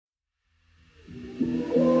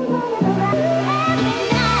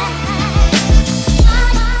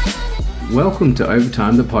welcome to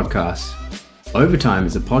Overtime, the podcast. Overtime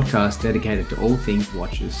is a podcast dedicated to all things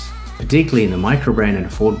watches, particularly in the microbrand and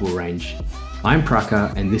affordable range. I'm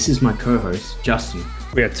Praka, and this is my co-host, Justin.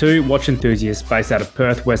 We are two watch enthusiasts based out of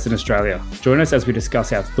Perth, Western Australia. Join us as we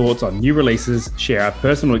discuss our thoughts on new releases, share our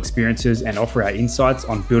personal experiences, and offer our insights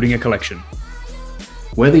on building a collection.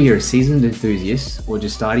 Whether you're a seasoned enthusiast or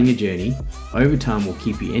just starting your journey, Overtime will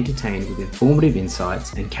keep you entertained with informative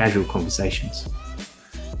insights and casual conversations.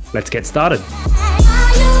 Let's get started.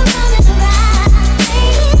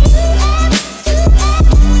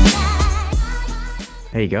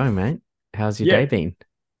 How you going, mate? How's your day been?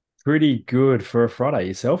 Pretty good for a Friday.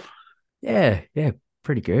 Yourself? Yeah,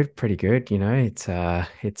 pretty good. You know,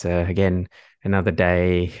 it's again another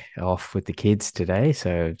day off with the kids today,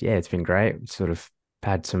 so yeah, it's been great. Sort of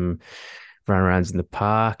had some run-arounds in the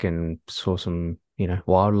park and saw some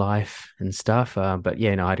wildlife and stuff. But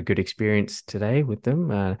yeah, no, I had a good experience today with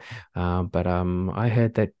them. But I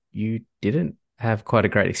heard that you didn't have quite a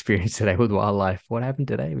great experience today with wildlife. What happened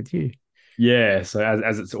today with you? Yeah, so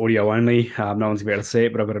as it's audio only, no one's gonna be able to see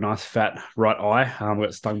it, but I've got a nice fat right eye. I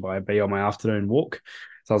got stung by a bee on my afternoon walk.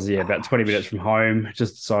 So I was about 20 minutes from home.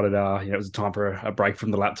 Just decided it was time for a break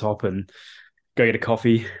from the laptop and go get a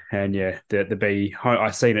coffee. And yeah, the bee,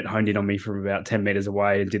 I seen it honed in on me from about 10 meters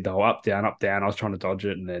away and did the whole up, down. I was trying to dodge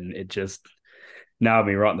it, and then it just nailed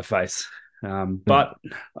me right in the face. But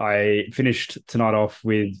I finished tonight off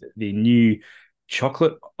with the new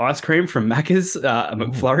chocolate ice cream from Macca's, a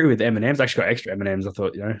McFlurry with M&Ms. I actually got extra M&Ms. I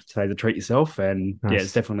thought, today's a treat yourself. And nice. Yeah,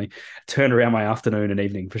 it's definitely turned around my afternoon and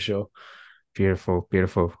evening for sure. Beautiful.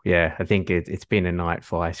 Yeah, I think it's been a night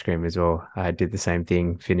for ice cream as well. I did the same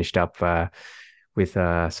thing, finished up with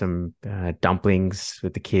some dumplings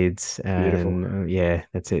with the kids. And yeah,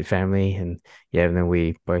 that's it, family. And yeah, and then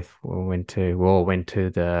we all went to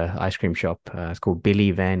the ice cream shop. It's called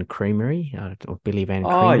Billy Van Creamery, or Billy Van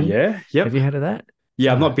Creamy. Oh, yeah. Yep. Have you heard of that?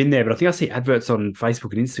 Yeah, I've not been there, but I think I see adverts on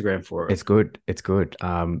Facebook and Instagram for it. It's good.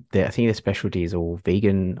 I think their specialty is all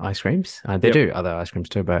vegan ice creams. They do other ice creams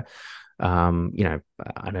too, but I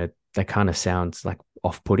know that kind of sounds like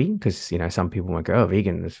off-putting because some people might go, "Oh,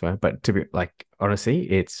 vegan is fine," but to be like, honestly,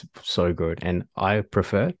 it's so good, and I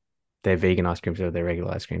prefer their vegan ice creams over their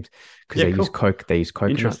regular ice creams because they use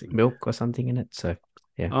coconut milk or something in it. So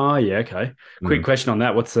yeah. Oh yeah, okay. Quick question on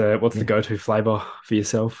that: what's the go-to flavor for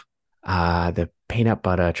yourself? The peanut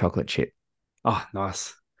butter chocolate chip. Oh,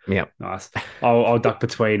 nice. Yeah, nice. I'll duck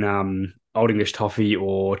between Old English toffee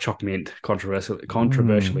or choc mint.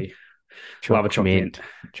 Controversially. Love a choc mint.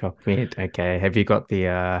 Choc mint. Okay. Have you got the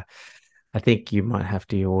I think you might have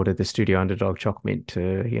to order the Studio Underdog choc mint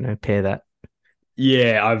to, pair that.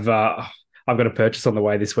 Yeah, I've got a purchase on the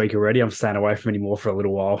way this week already. I'm staying away from any more for a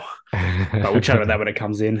little while. But we'll chat about that when it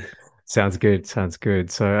comes in. Sounds good.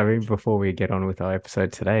 So I mean, before we get on with our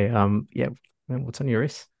episode today, what's on your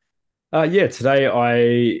wrist? Today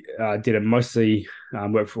I did a mostly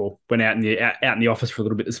went out in the office for a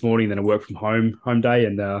little bit this morning, then I worked from home day,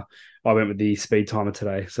 and I went with the speed timer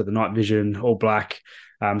today. So the night vision, all black.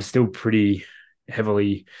 Still pretty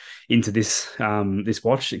heavily into this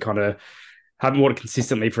watch. It kind of haven't worn it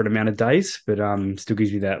consistently for an amount of days, but still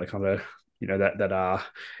gives me that kind of that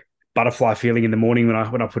butterfly feeling in the morning when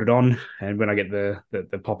I put it on, and when I get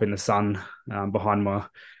the pop in the sun behind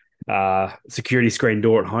my security screen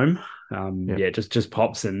door at home. Just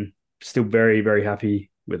pops, and still very, very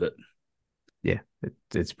happy with it. Yeah,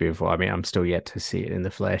 it's beautiful. I mean, I'm still yet to see it in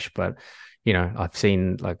the flesh, but I've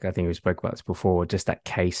seen, like, I think we spoke about this before, just that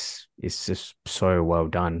case is just so well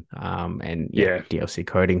done. And DLC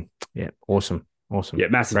coating. Yeah, awesome. Yeah,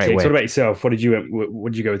 massive ticks. What about yourself? What did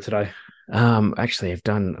you go with today? Actually, I've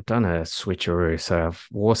done a switcheroo. So I've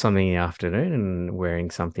wore something in the afternoon and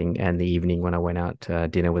wearing something in the evening when I went out to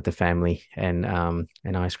dinner with the family and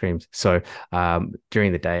ice creams. So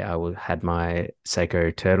during the day, had my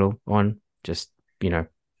Seiko turtle on, just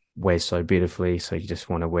wears so beautifully. So you just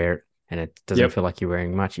want to wear it, and it doesn't feel like you're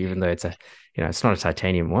wearing much, even though it's it's not a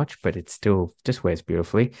titanium watch, but it still just wears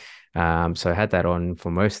beautifully. So I had that on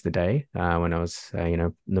for most of the day when I was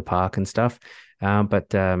in the park and stuff.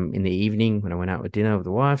 But in the evening when I went out with dinner with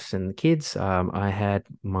the wives and the kids, I had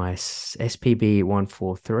my SPB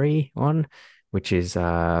 143 on, which is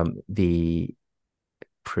the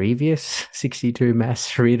previous 62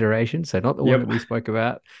 mass reiteration, so not the one that we spoke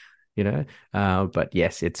about. But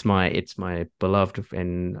yes, it's my beloved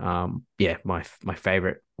and my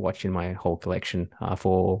favorite watch in my whole collection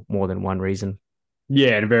for more than one reason.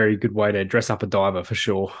 Yeah, and a very good way to dress up a diver for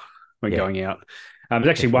sure when going out. There's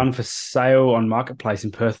actually one for sale on Marketplace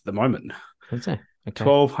in Perth at the moment. Is it? Okay.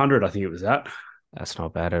 1,200, I think it was at. That's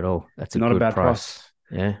not bad at all. That's not a good bad price.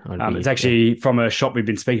 Yeah, I'd It's be, yeah. actually from a shop we've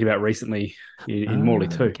been speaking about recently in Morley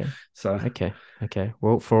Ah, too. okay. So Okay. Okay.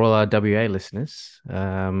 Well, for all our WA listeners,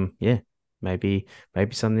 yeah, maybe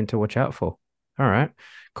something to watch out for. All right.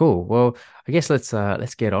 Cool. Well, I guess let's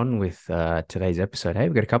get on with today's episode. Hey,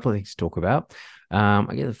 we've got a couple of things to talk about. I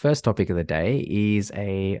guess the first topic of the day is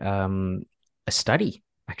a study,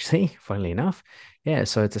 actually, funnily enough. Yeah,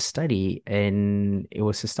 so it's a study, and it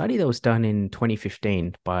was a study that was done in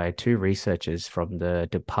 2015 by two researchers from the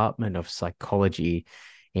Department of Psychology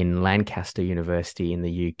in Lancaster University in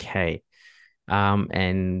the UK.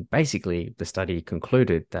 And basically, the study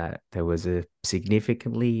concluded that there was a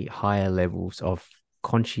significantly higher levels of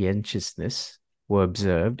conscientiousness were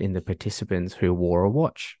observed in the participants who wore a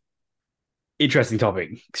watch. interesting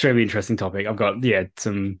topic, extremely interesting topic. I've got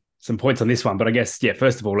some points on this one, but I guess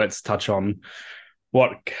first of all, let's touch on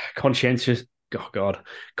what conscientious oh god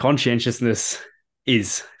conscientiousness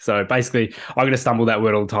is. So basically, I'm going to stumble that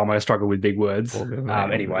word all the time. I struggle with big words. All good, mate.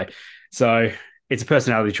 All Anyway, good. so it's a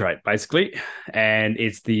personality trait basically, and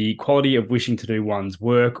it's the quality of wishing to do one's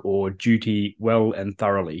work or duty well and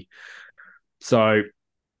thoroughly. So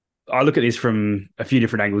I look at this from a few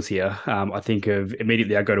different angles here. I think of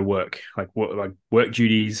immediately I go to work, like work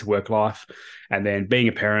duties, work life, and then being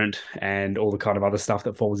a parent and all the kind of other stuff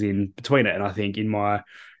that falls in between it. And I think in my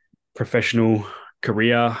professional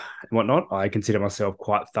career and whatnot, I consider myself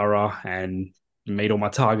quite thorough and meet all my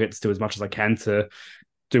targets, do as much as I can to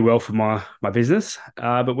do well for my business.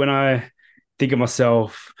 But when I think of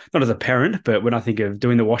myself, not as a parent, but when I think of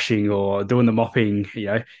doing the washing or doing the mopping,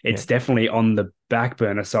 Yeah. it's definitely on the back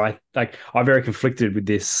burner. So I'm very conflicted with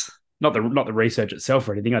this. Not the research itself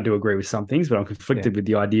or anything. I do agree with some things, but I'm Yeah. conflicted with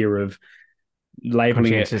the idea of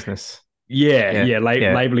labeling it. Conscientiousness. Yeah, Yeah. yeah,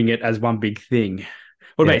 Yeah. labeling it as one big thing.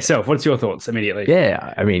 What about Yeah. yourself? What's your thoughts immediately?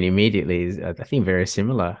 Yeah, I mean, immediately, I think very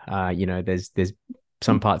similar. There's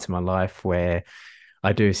some parts of my life where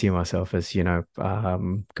I do see myself as,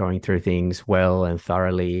 going through things well and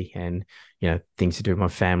thoroughly, and things to do with my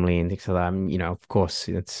family and things like that. Of course,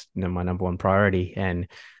 it's my number one priority,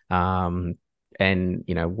 um, and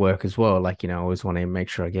work as well. Like, I always want to make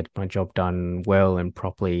sure I get my job done well and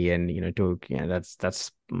properly, and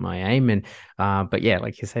that's my aim. And but yeah,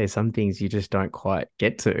 like you say, some things you just don't quite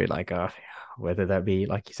get to, like whether that be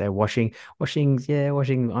like you say, washing.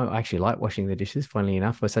 I actually like washing the dishes. Funnily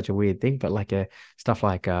enough, was such a weird thing, but like stuff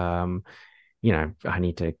like I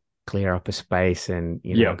need to clear up a space, and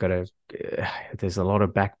I've Yep. got to. There's a lot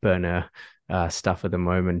of back burner stuff at the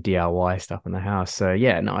moment, DIY stuff in the house. So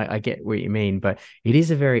yeah, no, I get what you mean, but it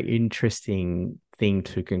is a very interesting thing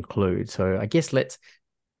to conclude. So I guess let's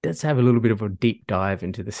have a little bit of a deep dive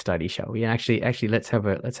into the study, shall we? And actually, let's have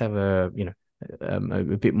a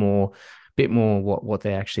a bit more what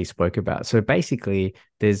they actually spoke about. So basically,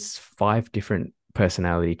 there's five different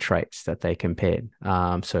personality traits that they compared.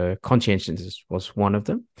 So conscientiousness was one of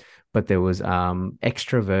them, but there was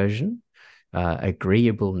extroversion,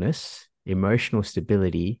 agreeableness, emotional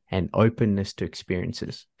stability, and openness to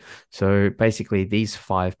experiences. So basically, these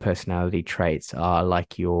five personality traits are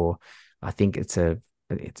like I think it's a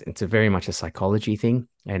very much a psychology thing,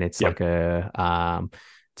 and it's like Yep.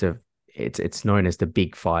 it's a it's known as the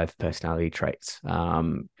big five personality traits.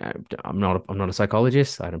 I'm not a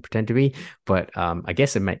psychologist. I don't pretend to be, but I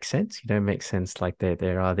guess it makes sense. It makes sense. Like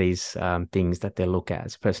there are these things that they look at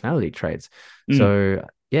as personality traits. Mm. So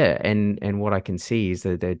yeah, and what I can see is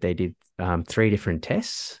that they did three different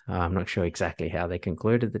tests. I'm not sure exactly how they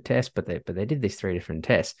concluded the test, but they did these three different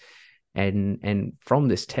tests, and from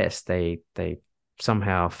this test they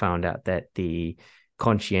somehow found out that the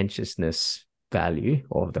conscientiousness value,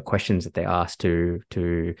 or the questions that they asked to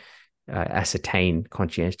ascertain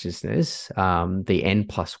conscientiousness, the N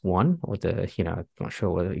plus one, or I'm not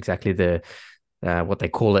sure what exactly what they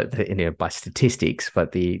call it, by statistics,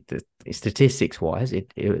 but the statistics wise,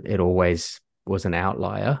 it always was an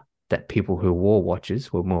outlier that people who wore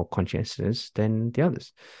watches were more conscientious than the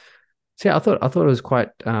others. So yeah, I thought it was quite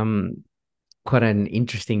an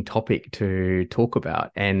interesting topic to talk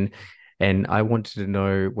about, and I wanted to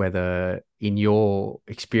know whether, in your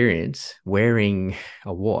experience wearing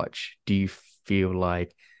a watch, do you feel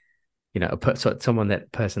like, someone,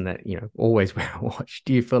 that person that always wear a watch,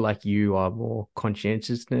 do you feel like you are more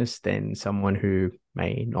conscientiousness than someone who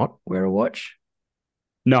may not wear a watch?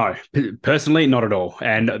 No, personally, not at all.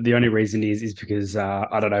 And the only reason is because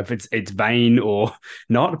I don't know if it's vain or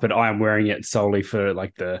not, but I am wearing it solely for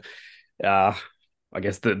like uh, I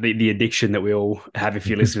guess the addiction that we all have. If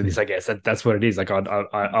you listen to this, I guess that's what it is. Like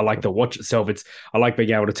I like the watch itself. I like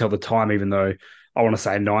being able to tell the time, even though I want to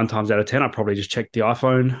say 9 times out of 10, I probably just check the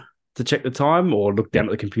iPhone to check the time or look down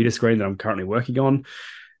Yep. at the computer screen that I'm currently working on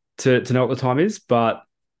to know what the time is. But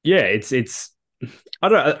yeah, it's I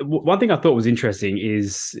don't know. One thing I thought was interesting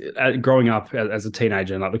is growing up as a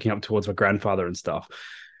teenager and like looking up towards my grandfather and stuff.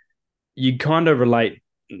 You kind of relate.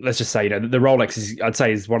 Let's just say, the Rolex is, I'd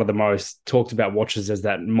say, is one of the most talked about watches as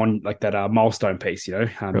that milestone piece. You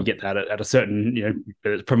Sure. get that at a certain,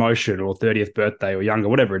 whether it's promotion or 30th birthday or younger,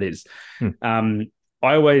 whatever it is. Hmm.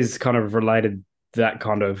 I always kind of related that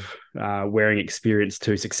kind of wearing experience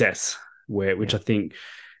to success, which Yeah. I think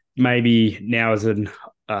maybe now as an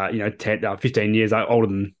 15 years older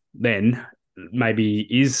than then, maybe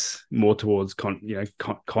is more towards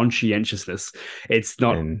conscientiousness. It's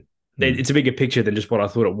not. And It's a bigger picture than just what I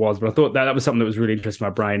thought it was, but I thought that was something that was really interesting in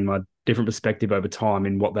my brain, my different perspective over time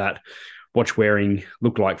in what that watch wearing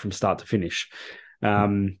looked like from start to finish.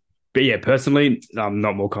 But yeah, personally, I'm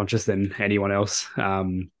not more conscious than anyone else.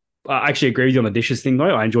 I actually agree with you on the dishes thing,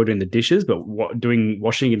 though. I enjoy doing the dishes, but doing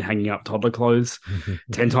washing and hanging up toddler clothes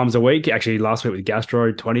 10 times a week, actually last week with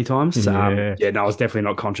gastro 20 times. yeah. Yeah, no, I was definitely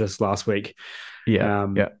not conscious last week. Yeah.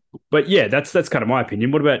 Um, Yeah. but yeah, that's kind of my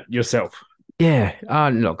opinion. What about yourself? Yeah.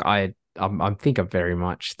 Look, I think I'm very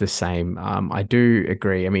much the same. I do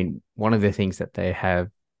agree. I mean, one of the things that they have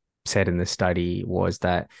said in the study was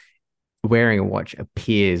that wearing a watch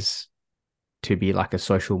appears to be like a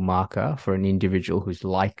social marker for an individual who's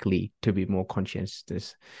likely to be more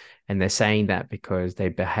conscientious. And they're saying that because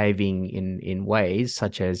they're behaving in ways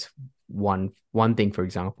such as one thing, for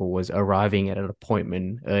example, was arriving at an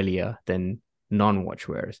appointment earlier than non-watch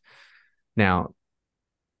wearers. Now,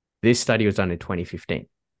 this study was done in 2015.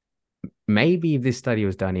 Maybe if this study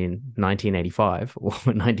was done in 1985 or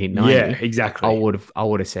Yeah, 1990, exactly. I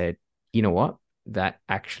would have said, you know what? That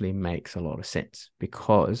actually makes a lot of sense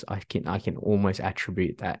because I can almost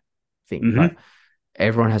attribute that thing. But Hmm.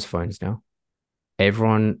 everyone has phones now.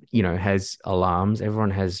 Everyone, has alarms.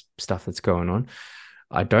 Everyone has stuff that's going on.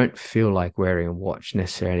 I don't feel like wearing a watch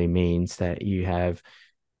necessarily means that you have,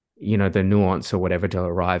 the nuance or whatever to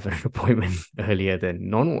arrive at an appointment earlier than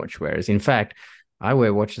non-watch wearers. In fact, I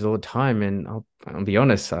wear watches all the time, and I'll be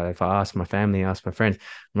honest. If I ask my family, ask my friends,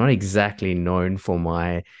 I'm not exactly known for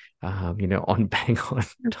my, on bang on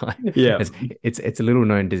time. Yeah. It's a little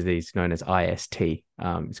known disease known as IST.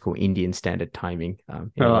 It's called Indian Standard Timing. Oh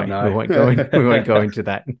Anyway, no. we won't go into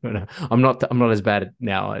that. I'm not as bad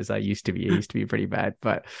now as I used to be. I used to be pretty bad,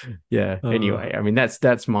 but yeah. uh, Anyway, I mean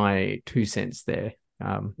that's my 2 cents there.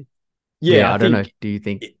 Yeah, yeah, I I don't know. think Do you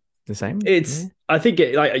think the same? Yeah. I think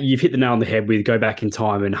like you've hit the nail on the head with go back in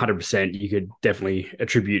time and 100% you could definitely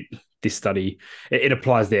attribute this study. It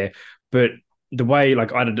applies there. But the way,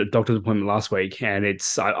 like, I had a doctor's appointment last week and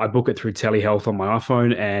I book it through telehealth on my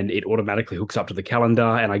iPhone and it automatically hooks up to the calendar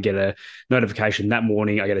and I get a notification that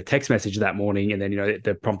morning. I get a text message that morning and then,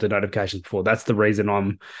 the prompted notifications before. That's the reason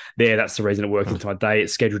I'm there. That's the reason it worked into my day.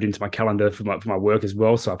 It's scheduled into my calendar for my work as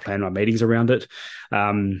well. So I plan my meetings around it.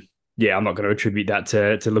 Yeah, I'm not going to attribute that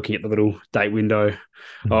to looking at the little date window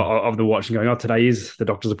Mhm. of the watch and going, oh, today is the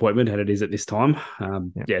doctor's appointment and it is at this time. Yeah.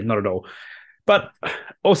 Yeah, not at all. But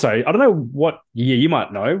also, I don't know what year you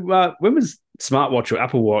might know. When was smartwatch or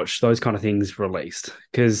Apple Watch, those kind of things released?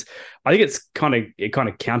 Because I think it kind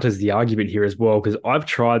of counters the argument here as well. Because I've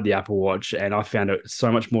tried the Apple Watch and I found it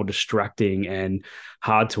so much more distracting and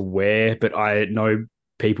hard to wear. But I know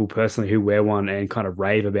people personally who wear one and kind of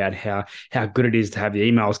rave about how good it is to have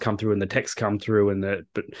the emails come through and the texts come through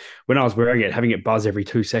but when I was wearing it, having it buzz every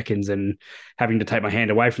 2 seconds and having to take my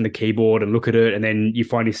hand away from the keyboard and look at it, and then you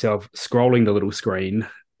find yourself scrolling the little screen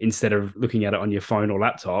instead of looking at it on your phone or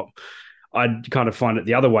laptop. I'd kind of find it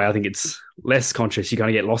the other way. I think it's less conscious. You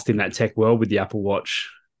kind of get lost in that tech world with the Apple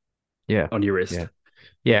Watch Yeah. on your wrist. Yeah.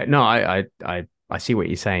 Yeah. No, I see what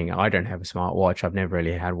you're saying. I don't have a smartwatch. I've never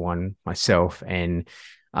really had one myself. And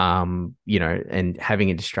and having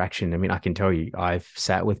a distraction. I mean, I can tell you, I've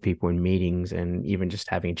sat with people in meetings and even just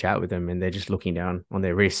having a chat with them, and they're just looking down on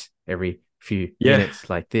their wrist every few Yeah. minutes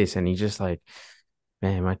like this. And you're just like,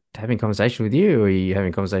 man, am I having a conversation with you or are you having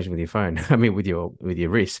a conversation with your phone? I mean, with your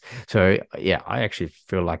wrist. So yeah, I actually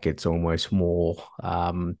feel like it's almost more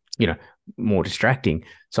more distracting.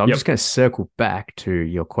 So I'm just Yep. going to circle back to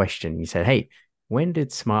your question. You said, hey, when did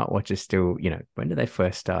smartwatches still, when did they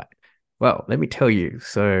first start? Well, let me tell you.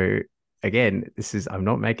 So again, I'm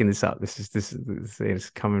not making this up. This is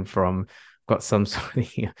coming from got some sort of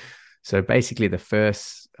so basically the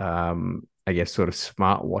first I guess sort of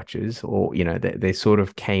smartwatches or they sort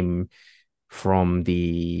of came from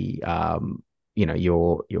the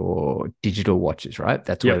your digital watches, right?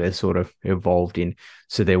 That's where Yep. they're sort of evolved in.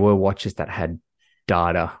 So there were watches that had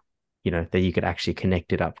data that you could actually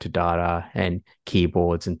connect it up to data and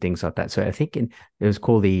keyboards and things like that. So I think there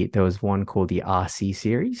was one called the RC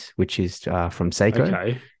series, which is from Seiko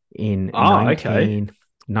Okay. in Oh, okay.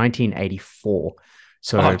 1984. Oh,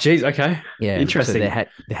 So geez. Okay. yeah, so Interesting.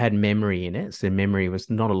 they had memory in it. So the memory was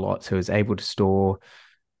not a lot. So it was able to store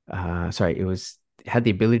sorry, it had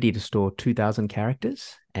the ability to store 2000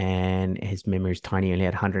 characters, and his memory is tiny, only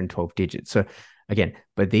had 112 digits. So again,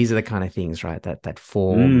 but these are the kind of things, right, that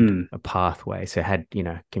formed Mm. a pathway. So it had,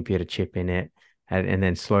 computer chip in it, and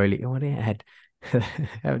then slowly, oh, it had,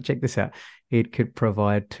 check this out. It could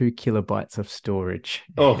provide 2 kilobytes of storage.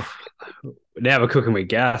 Oh, now we're cooking with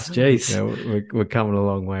gas. Jeez. We're coming a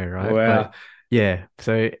long way, right? But Wow. yeah,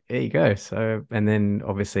 so there you go. So, and then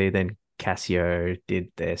obviously, then Casio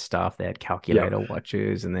did their stuff. They had Yep. calculator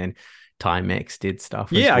watches, and then Timex did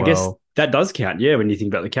stuff as Yeah, I guess well. that does count. Yeah, when you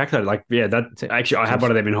think about the calculator, like, yeah, that So actually, I it's had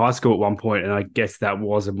one also, of them in high school at one point, and I guess that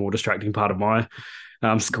was a more distracting part of my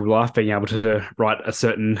school life, being able to write a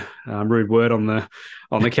certain rude word on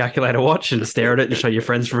the calculator watch and stare at it and show your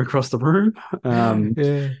friends from across the room.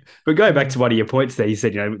 yeah, But going back yeah. to one of your points there, you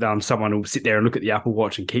said, someone will sit there and look at the Apple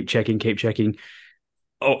Watch and keep checking, keep checking.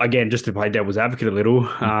 Oh, again, just to play devil's advocate a little,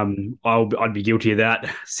 Mm, I'd be guilty of that.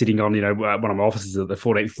 Sitting on, one of my offices at the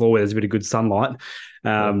 14th floor where there's a bit of good sunlight,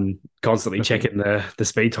 yeah. constantly Looking, checking the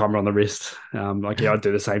speed timer on the wrist. Yeah, I'd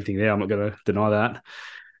do the same thing there. I'm not going to deny that.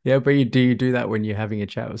 yeah, but you do that when you're having a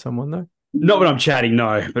chat with someone though? Not when I'm chatting,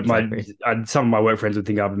 no. But Exactly. some of my work friends would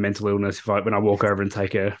think I have a mental illness when I walk over and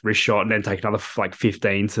take a wrist shot and then take another like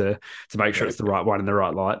 15 to make sure Yeah, it's the right one in the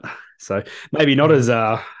right light. So maybe not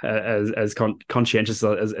yeah. as conscientious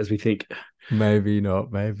as we think. Maybe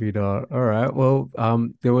not, maybe not. All right. Well,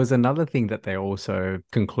 there was another thing that they also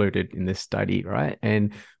concluded in this study, right?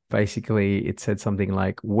 And basically it said something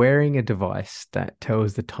like wearing a device that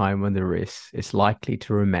tells the time on the wrist is likely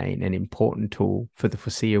to remain an important tool for the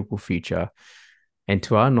foreseeable future. And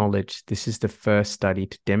to our knowledge, this is the first study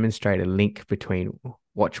to demonstrate a link between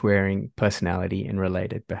watch wearing, personality, and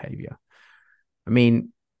related behavior. I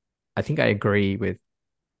mean, I think I agree with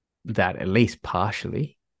that at least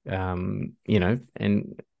partially. And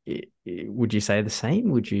would you say the same?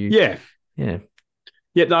 Would you? Yeah, Yeah,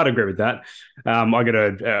 yeah, no, I'd agree with that. I got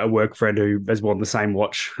a work friend who has worn the same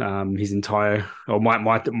watch his entire or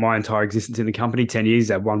my entire existence in the company. 10 years,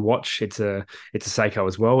 they had one watch. It's a Seiko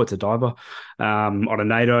as well. It's a diver on a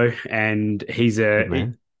NATO, and good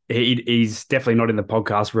man. he's definitely not in the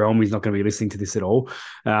podcast realm. He's not going to be listening to this at all.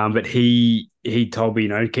 But he told me,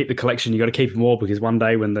 keep the collection. You got to keep them all because one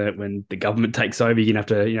day when the government takes over, you're gonna have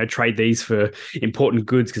to trade these for important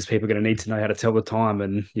goods because people are going to need to know how to tell the time,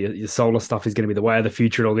 and your solar stuff is going to be the way of the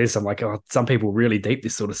future and all this. I'm like, oh, some people really deep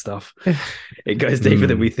this sort of stuff. It goes deeper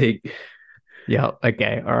than we Mm. think. Yeah.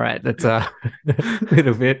 Okay. All right. That's a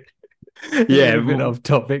little bit, a Yeah, little bit off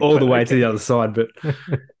topic, all the but way to okay. the other side. But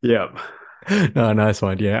yeah, No, nice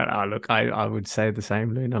one. Yeah. Look, I would say the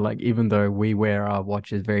same, Luna. Like, even though we wear our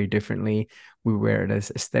watches very differently, we wear it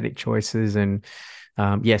as aesthetic choices. And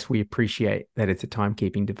yes, we appreciate that it's a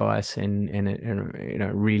timekeeping device and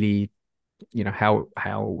really,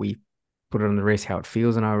 how we put it on the wrist, how it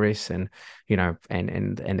feels on our wrists, and,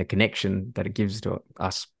 and the connection that it gives to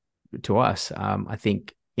us. I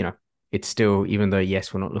think, it's still, even though,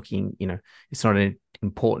 yes, we're not looking, it's not an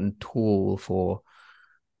important tool for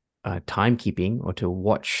timekeeping or to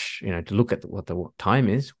watch, to look at what the time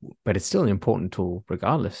is, but it's still an important tool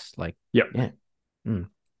regardless. Like, yep. yeah. Mm,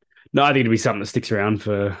 No, I think it'll be something that sticks around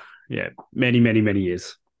for many, many, many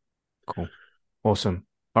years. cool. Awesome.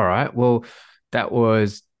 All right. Well, that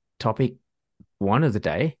was topic one of the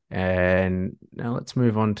day. And now let's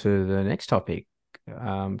move on to the next topic.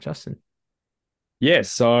 Justin. Yeah,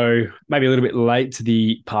 so maybe a little bit late to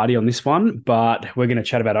the party on this one, but we're going to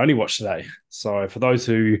chat about Onlywatch today. So for those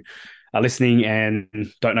who are listening and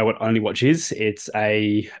don't know what Onlywatch is, it's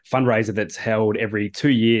a fundraiser that's held every 2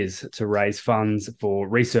 years to raise funds for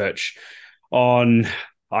research on.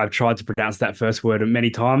 I've tried to pronounce that first word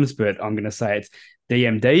many times, but I'm going to say it's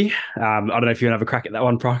DMD. I don't know if you want to have a crack at that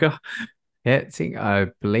one, Parker. Yeah, I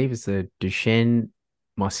believe it's a Duchenne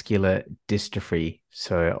muscular dystrophy.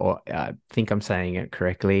 So, or I think I'm saying it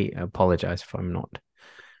correctly. I apologize if I'm not.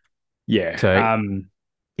 Yeah. So,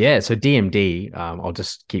 yeah, so DMD, I'll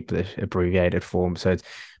just keep the abbreviated form. So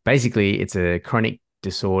it's a chronic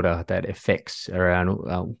disorder that affects around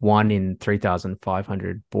 1 in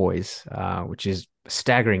 3,500 boys, which is a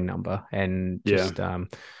staggering number. And Yeah. just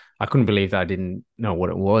I couldn't believe that I didn't know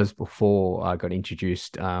what it was before I got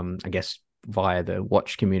introduced, I guess, via the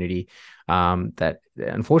watch community, that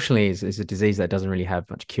unfortunately is a disease that doesn't really have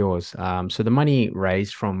much cures. So the money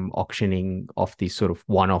raised from auctioning off these sort of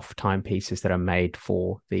one-off timepieces that are made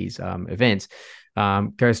for these events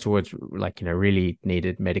goes towards, like, really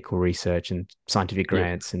needed medical research and scientific Yeah.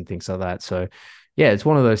 grants and things like that. So yeah, it's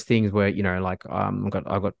one of those things where, like, I've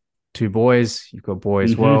got two boys, you've got a boy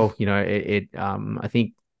as Hmm. well. I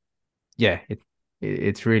think, yeah,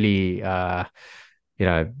 it's really you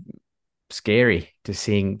know scary to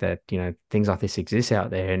seeing that, things like this exist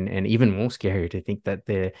out there, and even more scary to think that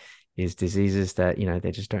there is diseases that,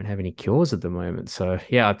 they just don't have any cures at the moment. So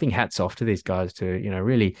yeah, I think hats off to these guys to,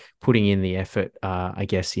 really putting in the effort, I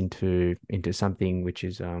guess, into something which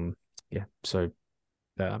is yeah. So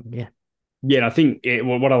yeah. Yeah, and I think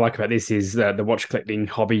what I like about this is that the watch collecting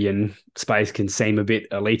hobby and space can seem a bit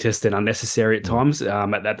elitist and unnecessary at Mm. times,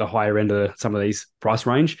 at the higher end of some of these price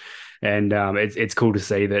range. And it's cool to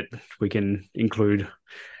see that we can include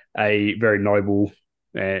a very noble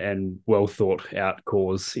and well thought out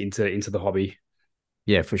cause into the hobby.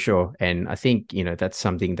 Yeah, for sure. And I think, that's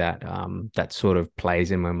something that that sort of plays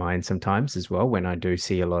in my mind sometimes as well, when I do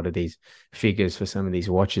see a lot of these figures for some of these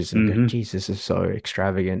watches and go, Hmm. geez, this is so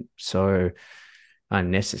extravagant, so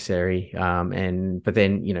unnecessary. And but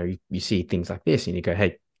then, you see things like this and you go,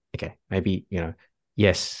 hey, okay, maybe,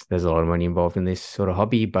 yes, there's a lot of money involved in this sort of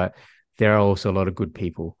hobby, but there are also a lot of good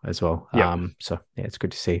people as well. Yep. So yeah, it's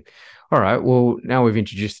good to see. All right. Well, now we've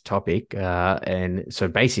introduced the topic. And so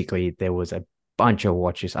basically there was a bunch of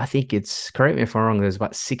watches. I think correct me if I'm wrong, there's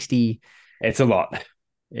about 60, It's a lot.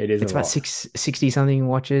 It is a it's about lot. 60 something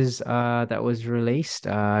watches that was released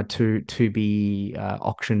to be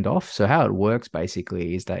auctioned off. So how it works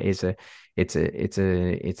basically is that it's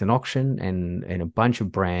an auction, and a bunch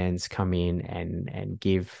of brands come in and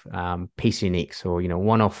give piece uniques, or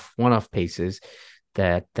one off pieces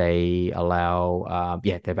that they allow,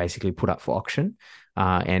 they basically put up for auction,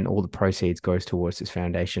 and all the proceeds goes towards this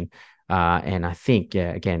foundation. And I think,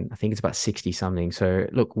 yeah, again, I think it's about 60 something. So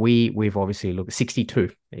look, we've obviously looked 62.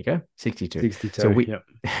 There you go, 62. So 62. we Yep.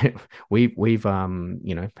 we've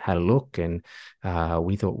had a look, and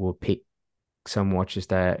we thought we'll pick some watches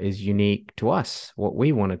that is unique to us, what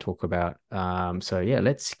we want to talk about. So yeah,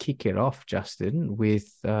 let's kick it off, Justin,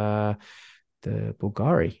 with the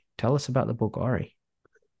Bulgari. Tell us about the Bulgari.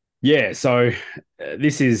 Yeah. So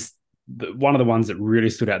this is one of the ones that really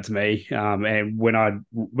stood out to me. And when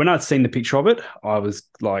I'd seen the picture of it, I was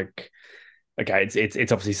like, okay,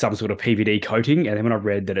 it's obviously some sort of PVD coating. And then when I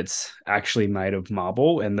read that it's actually made of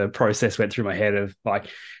marble, and the process went through my head of like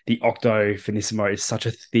the Octo Finissimo is such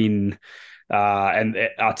a thin and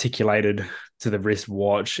articulated to the wrist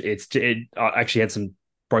watch. I actually had some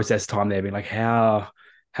process time there, being like, how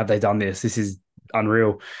have they done this? This is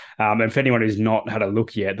unreal. And for anyone who's not had a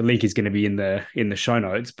look yet, the link is going to be in the show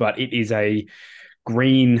notes. But it is a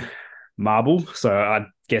green marble, so I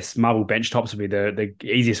guess marble bench tops would be the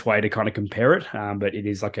easiest way to kind of compare it. But it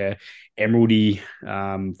is like a emeraldy,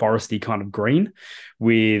 foresty kind of green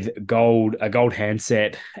with a gold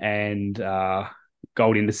handset, and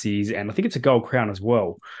gold indices, and I think it's a gold crown as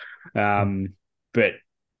well. Um, but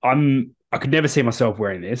I could never see myself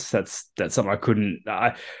wearing this. That's something I couldn't.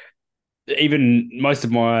 Even most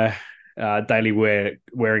of my daily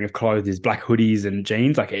wearing of clothes is black hoodies and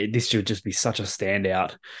jeans. Like this should just be such a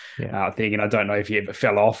standout Yeah. thing. And I don't know if you ever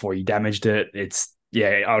fell off or you damaged it. It's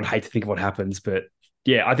yeah, I would hate to think of what happens, but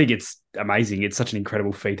yeah, I think it's amazing. It's such an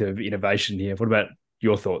incredible feat of innovation here. What about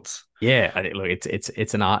your thoughts? Yeah, I think, look,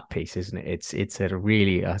 it's an art piece, isn't it? It's a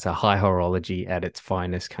high horology at its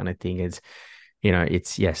finest kind of thing. It's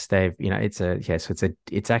yes, they've it's a yeah, so it's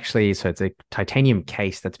a titanium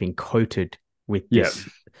case that's been coated with Yeah, this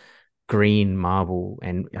green marble,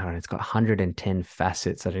 and it's got 110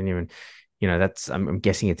 facets. I don't even, that's I'm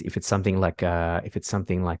guessing if it's something like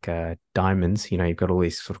diamonds, you've got all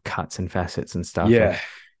these sort of cuts and facets and stuff,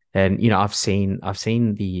 and yeah, I've seen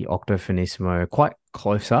the Octo Finissimo quite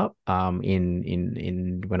close up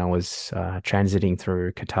in when I was transiting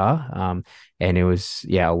through Qatar, and it was,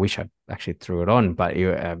 yeah, I wish I actually threw it on, but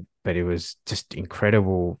it was just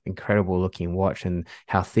incredible looking watch, and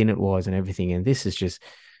how thin it was and everything. And this is just,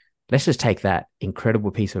 let's just take that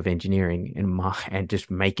incredible piece of engineering and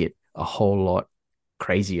just make it a whole lot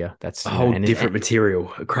crazier. a That's, whole different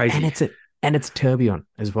material. and Crazy. it's a tourbillon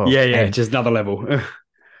as well. Yeah, yeah, And just another level.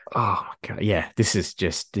 oh my God, yeah, this is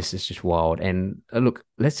just wild. And look,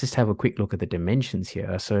 let's just have a quick look at the dimensions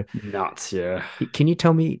here. So Nuts, yeah. can you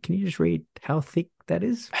just read how thick that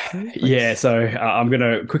is for me, Yeah, please? so I'm going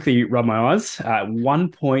to quickly rub my eyes.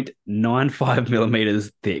 1.95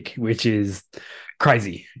 millimeters thick, which is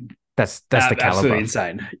crazy. That's the Absolutely caliber.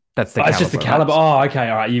 insane. That's the Oh, it's just the caliber, right? caliber. Oh, okay.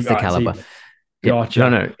 All right. It's All the right. caliber. See, Yeah. No, gotcha.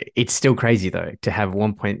 no. It's still crazy though. To have Okay, there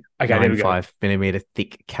we go. 1.95 millimeter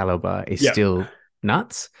thick caliber is Yep. still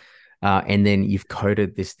nuts. And then you've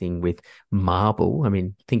coated this thing with marble. I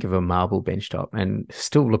mean, think of a marble benchtop and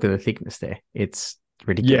still look at the thickness there. It's Yeah.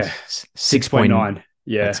 ridiculous. Six Six point point. nine.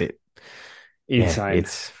 Yeah. That's it. Yeah, Insane.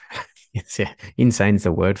 it's yeah, insane's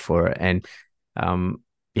the word for it. And um,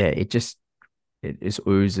 yeah, it just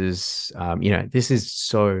oozes. This is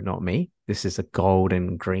so not me. This is a gold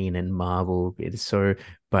and green and marble. It is so,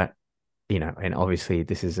 but and obviously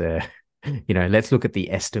this is a, let's look at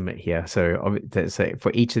the estimate here. So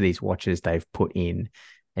for each of these watches, they've put in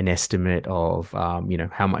an estimate of,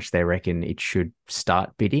 how much they reckon it should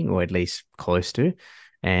start bidding, or at least close to.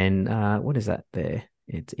 And what is that there?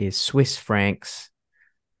 It is Swiss francs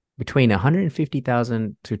between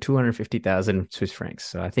 150,000 to 250,000 Swiss francs.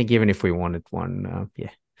 So I think even if we wanted one, yeah.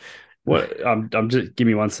 What? I'm just give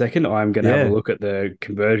me 1 second. I'm going to have a Yeah. look at the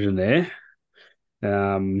conversion there.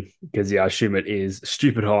 Because yeah, I assume it is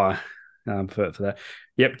stupid high. For that.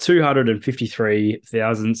 Yep,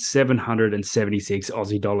 253,776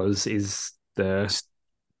 Aussie dollars is the Starting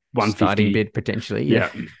 150. bid potentially.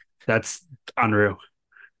 Yeah. Yeah, that's unreal.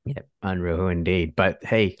 Yeah, unreal indeed. But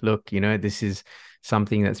hey, look, this is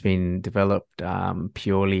something that's been developed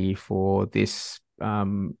purely for this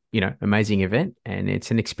amazing event, and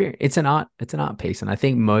it's an experience. It's an art piece. And I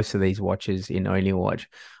think most of these watches in Onlywatch,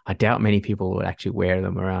 I doubt many people will actually wear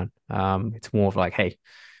them around. It's more of like, hey,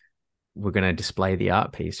 we're gonna display the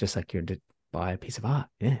art piece just like you're to buy a piece of art.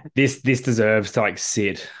 Yeah. This deserves to like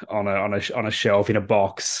sit on a shelf in a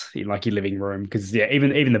box in like your living room, because yeah,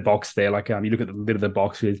 even the box there, like you look at the lid of the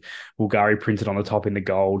box with Bulgari printed on the top in the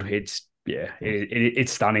gold. It's yeah,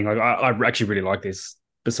 it's stunning. Like I actually really like this.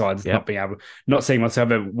 Besides Yep, not seeing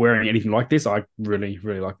myself ever wearing anything like this, I really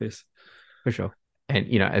like this. for sure. And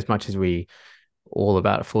as much as we all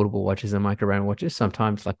about affordable watches and micro brand watches,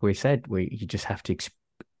 sometimes, like we said, you just have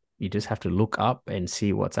to look up and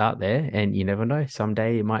see what's out there, and you never know.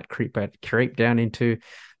 Someday it might creep down into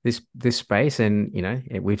this space, and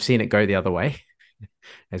we've seen it go the other way,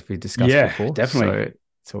 as we discussed Yeah, before. definitely. So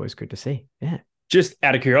it's always good to see. Yeah. Just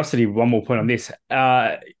out of curiosity, one more point on this.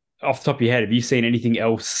 Off the top of your head, have you seen anything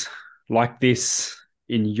else like this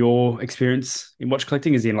in your experience in watch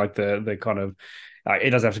collecting? Is in like the kind of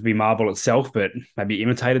it doesn't have to be marble itself, but maybe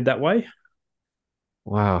imitated that way.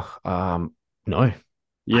 Wow. No,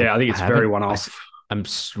 Yeah, I think I it's very haven't. one off. I'm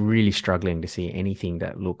really struggling to see anything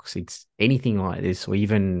that looks anything like this, or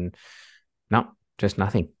even no, just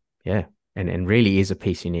nothing. Yeah, and really is a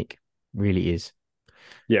piece unique. Really is.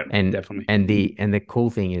 Yeah, And definitely. and the cool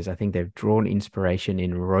thing is, I think they've drawn inspiration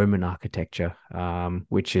in Roman architecture,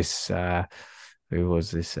 which is who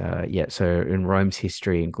was this? Yeah, so in Rome's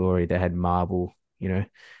history and glory, they had marble,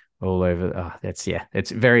 all over. Oh,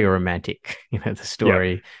 it's very romantic, the Yeah,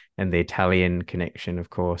 story and the Italian connection, of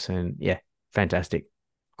course, and yeah, fantastic,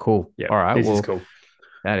 cool. yeah. All right, This is well, cool.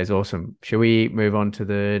 that is awesome. Shall we move on to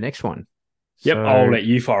the next one? Yep, I'll So let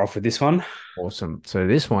you fire off with this one. awesome. So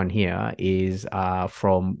this one here is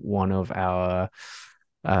from one of our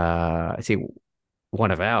I see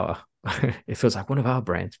one of our it feels like one of our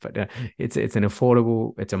brands, but it's an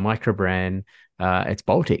affordable, it's a micro brand. It's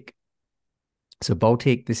Baltic. So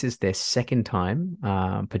Baltic, this is their second time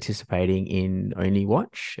participating in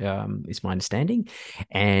Onlywatch, is my understanding,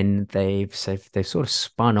 and they've sort of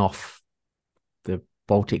spun off the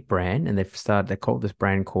Baltic brand, and they called this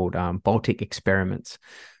brand called Baltic Experiments.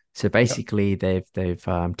 So Yep. basically, they've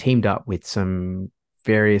teamed up with some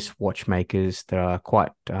various watchmakers that are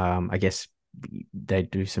quite, I guess, they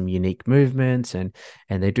do some unique movements, and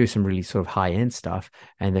they do some really sort of high end stuff.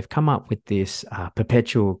 And they've come up with this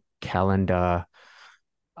perpetual calendar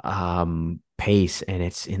piece, and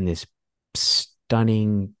it's in this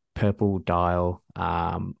stunning purple dial.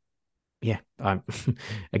 Yeah,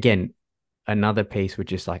 again, another piece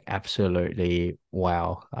which is like absolutely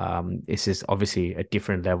wow. This is obviously a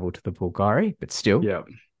different level to the Bulgari, but still Yeah.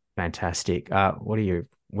 fantastic. What do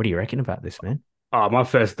you reckon about this, man? My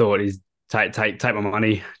first thought is take my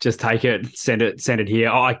money, just take it, send it here.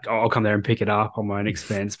 I'll come there and pick it up on my own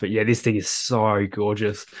expense. But yeah, this thing is so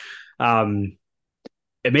gorgeous. Um,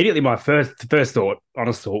 Immediately my first thought,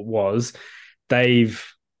 honest thought was they've.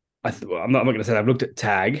 I'm not going to say they've looked at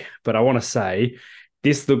Tag, but I want to say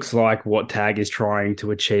this looks like what Tag is trying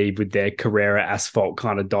to achieve with their Carrera Asphalt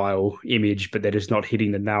kind of dial image, but they're just not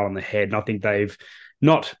hitting the nail on the head. And I think they've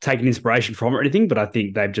not taken inspiration from it or anything, but I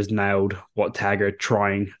think they've just nailed what Tag are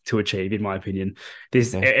trying to achieve, in my opinion.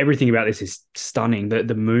 This Yeah, everything about this is stunning.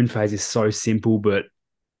 The moon phase is so simple, but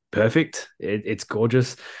perfect. It's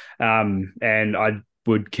gorgeous. And I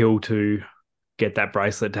would kill to get that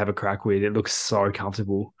bracelet to have a crack with. It looks so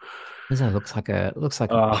comfortable. It looks like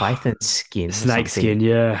a Uh, python skin or Snake something. skin,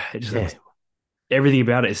 yeah. It just Yeah, looks everything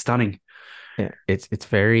about it is stunning. yeah. It's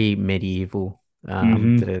very medieval.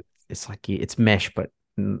 Hmm. The It's like it's mesh, but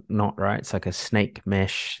not right. It's like a snake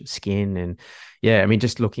mesh skin, and yeah. I mean,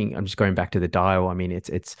 just looking. I'm just going back to the dial. I mean,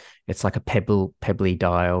 it's like a pebbly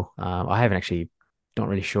dial. I haven't actually not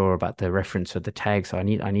really sure about the reference of the tag, so I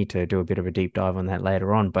need to do a bit of a deep dive on that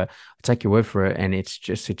later on. But I'll take your word for it, and it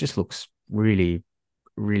just looks really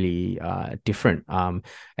different.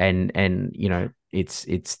 And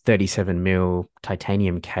it's 37 mil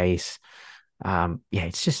titanium case. Yeah,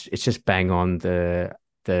 it's just bang on the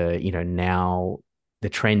now the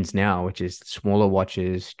trends now, which is smaller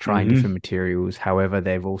watches, trying Hmm. different materials. However,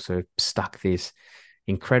 they've also stuck this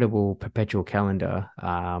incredible perpetual calendar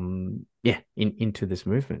yeah into this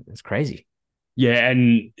movement. It's crazy. Yeah,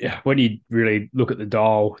 and when you really look at the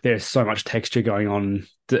dial, there's so much texture going on.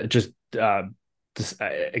 Just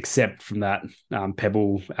except from that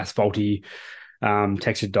pebble asphalty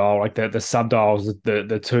textured dial, like the sub dials,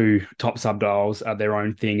 the two top sub dials are their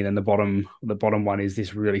own thing, and then the bottom one is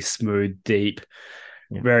this really smooth, deep,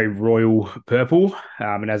 Yeah, very royal purple.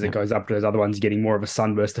 And as it yeah, goes up to those other ones, getting more of a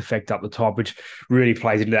sunburst effect up the top, which really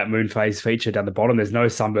plays into that moon phase feature down the bottom. There's no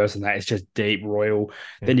sunburst in that; it's just deep royal.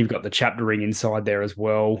 yeah. Then you've got the chapter ring inside there as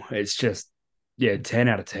well. It's just, yeah, 10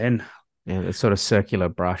 out of 10. Yeah, the sort of circular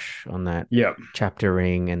brush on that Yeah, chapter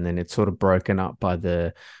ring, and then it's sort of broken up by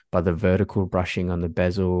the vertical brushing on the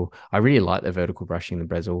bezel. I really like the vertical brushing in the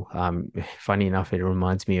bezel. Funny enough, it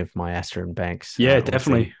reminds me of my Astor and Banks. yeah, Obviously,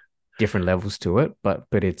 definitely. different levels to it, but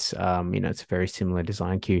it's it's a very similar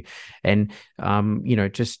design cue, and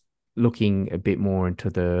just looking a bit more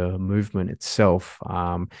into the movement itself.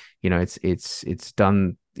 It's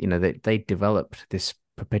done. They developed this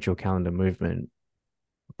perpetual calendar movement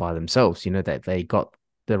by themselves. That they got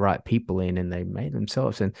the right people in and they made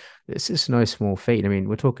themselves. And this is no small feat. I mean,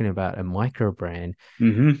 we're talking about a micro brand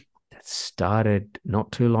Hmm. that started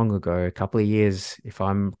not too long ago, a couple of years, if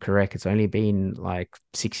I'm correct. It's only been like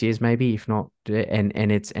 6 years, maybe, if not.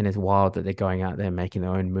 And it's wild that they're going out there making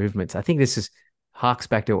their own movements. I think this is harks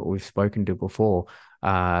back to what we've spoken to before,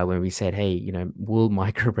 when we said, hey, will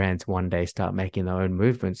micro brands one day start making their own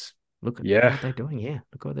movements? Look at Yeah, what they're doing. Yeah,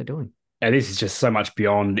 look at what they're doing. and this is just so much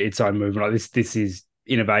beyond its own movement. Like this is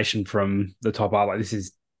innovation from the top up. Like this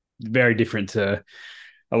is very different to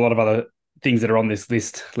a lot of other things that are on this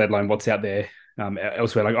list, let alone what's out there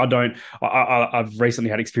elsewhere. Like I've recently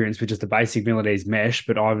had experience with just a basic Milanese mesh,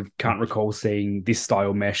 but I can't recall seeing this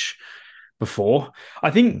style mesh before. I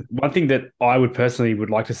think one thing that I would personally would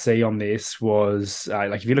like to see on this was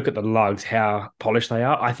like if you look at the lugs, how polished they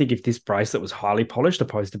are. I think if this bracelet was highly polished,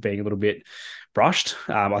 opposed to being a little bit brushed,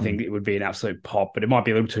 I Mm. think it would be an absolute pop. But it might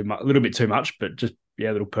be a little too much, a little bit too much. But just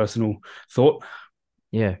yeah, a little personal thought.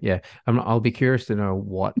 Yeah, yeah. I'll be curious to know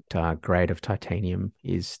what grade of titanium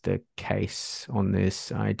is the case on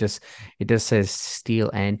this. It does says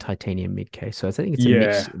steel and titanium mid case, so I think it's a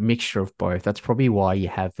Yeah, mixture of both. That's probably why you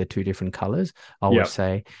have the two different colors. I would yeah.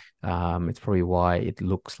 say, it's probably why it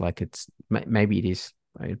looks like maybe it is.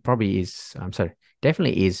 It probably is. So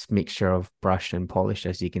definitely is mixture of brushed and polished,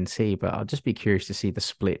 as you can see. But I'll just be curious to see the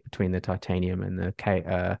split between the titanium and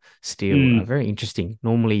the steel. Mm. Very interesting.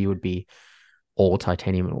 Normally, you would be all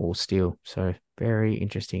titanium and all steel. So very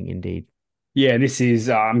interesting indeed. Yeah, and this is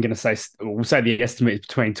I'm going to say we'll say the estimate is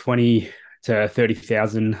between 20 to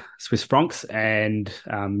 30,000 Swiss francs, and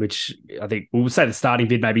which I think we'll say the starting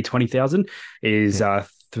bid maybe 20,000 is Yeah.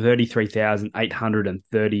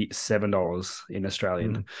 $33,837 in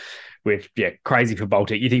Australian, Mm, which yeah, crazy for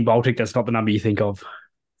Baltic. You think Baltic? That's not the number you think of.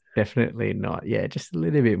 definitely not. Yeah, just a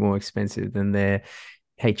little bit more expensive than their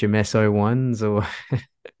HMSO ones or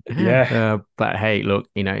Yeah. but hey, look,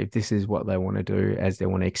 if this is what they want to do, as they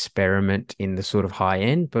want to experiment in the sort of high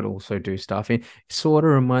end, but also do stuff in, sort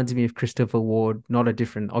of reminds me of Christopher Ward, not a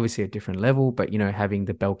different, obviously a different level, but having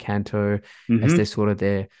the Bel Canto as their Hmm. sort of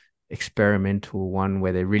their experimental one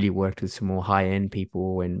where they really worked with some more high end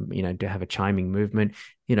people and to have a chiming movement,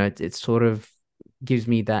 it sort of gives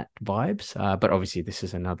me that vibes. But obviously this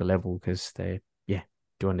is another level because they're yeah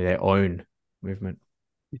doing their own movement.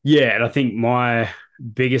 Yeah, and I think my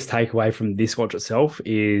biggest takeaway from this watch itself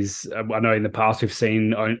is I know in the past we've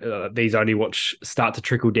seen these only watch start to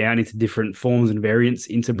trickle down into different forms and variants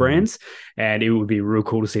into Mm, brands, and it would be real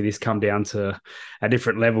cool to see this come down to a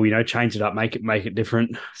different level. Change it up, make it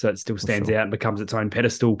different, so it still for stands sure. out and becomes its own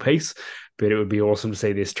pedestal piece. But it would be awesome to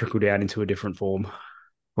see this trickle down into a different form.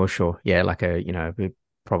 For sure. Yeah, like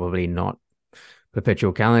probably not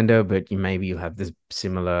perpetual calendar, but maybe you'll have this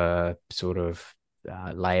similar sort of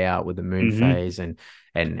layout with the moon Hmm. phase and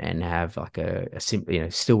have like a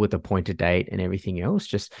simple, still with the pointed date and everything else.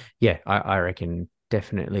 Just yeah, I reckon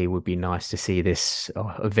definitely would be nice to see this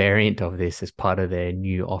a variant of this as part of their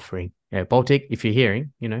new offering. Yeah, Baltic, if you're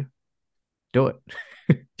hearing, do it.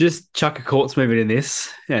 Just chuck a quartz movement in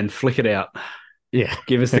this and flick it out. Yeah.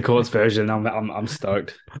 Give us the quartz version. I'm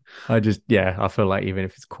stoked. Yeah, I feel like even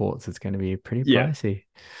if it's quartz, it's going to be pretty Yeah, pricey.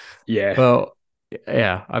 yeah. Well,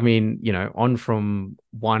 yeah, I mean, on from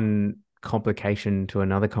one complication to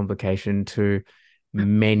another complication to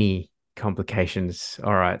many complications.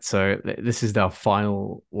 All right, so this is the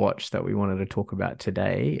final watch that we wanted to talk about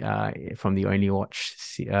today, from the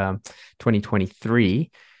Onlywatch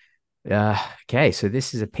 2023. Okay, so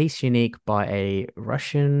this is a piece unique by a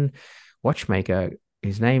Russian watchmaker.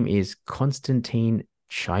 His name is Konstantin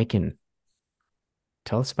Chaikin.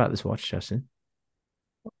 Tell us about this watch, Justin.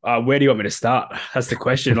 Where do you want me to start? That's the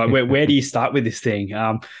question. Like, where do you start with this thing?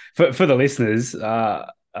 For the listeners, uh,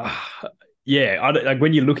 yeah, like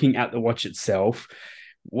when you're looking at the watch itself,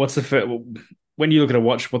 what's the first, when you look at a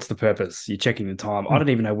watch, what's the purpose? You're checking the time. I don't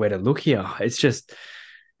even know where to look here. It's just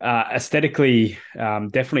aesthetically,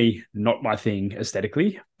 definitely not my thing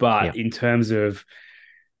aesthetically, Yeah, but in terms of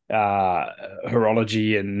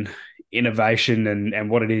horology and innovation and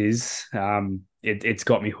what it is, it's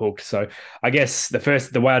got me hooked. So I guess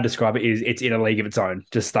the way I describe it is it's in a league of its own.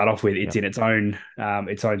 Just start off with yeah, it's in its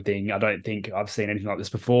own thing. I don't think I've seen anything like this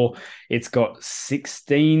before. It's got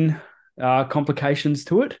 16 complications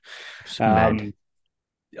to it. mad.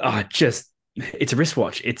 Um, just it's a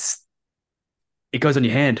wristwatch. It goes on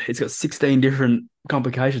your hand. It's got 16 different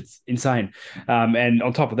complications. Insane. And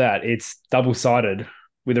on top of that, it's double sided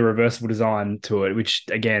with a reversible design to it, which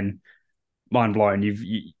again, mind blown.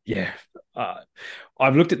 Yeah. Uh,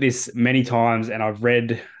 I've looked at this many times and I've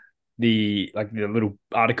read the little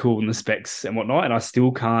article and the specs and whatnot, and I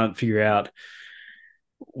still can't figure out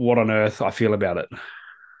what on earth I feel about it.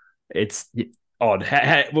 It's odd.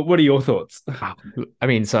 What are your thoughts? Ah, I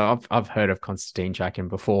mean, so I've heard of Konstantin Chaikin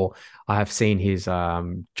before. I have seen his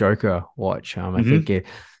Joker watch. I think Hmm. it.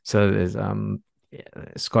 So there's yeah,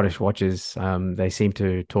 Scottish watches. They seem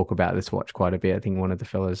to talk about this watch quite a bit. I think one of the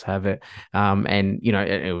fellows have it. And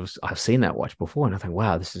it was I've seen that watch before, and I think,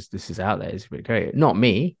 wow, this is out there. It's pretty great. Not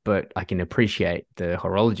me, but I can appreciate the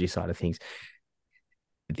horology side of things.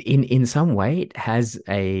 In some way, it has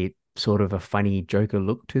a sort of a funny Joker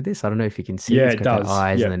look to this. I don't know if you can see. Yeah, It's it got the does.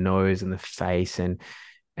 eyes and Yep. the nose and the face, and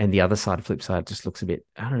the other side, flip side, just looks a bit.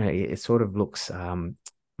 I don't know. It sort of looks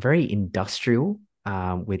very industrial,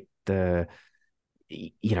 with the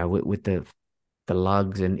with the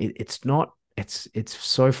lugs, and it's not. It's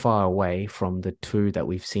so far away from the two that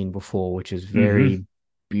we've seen before, which is Hmm. very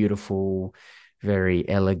beautiful, very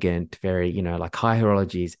elegant, very like high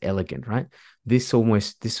horology is elegant, right? This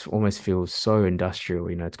almost feels so industrial.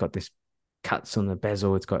 It's got this cuts on the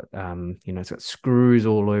bezel. It's got it's got screws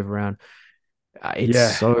all over around. It's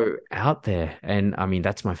Yeah. so out there, and I mean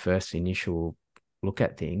that's my first initial look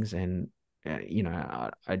at things, and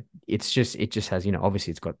it just has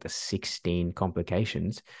obviously it's got the 16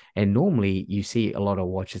 complications, and normally you see a lot of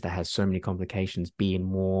watches that has so many complications being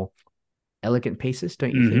more elegant pieces,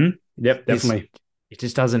 don't you think? Yep, This definitely. it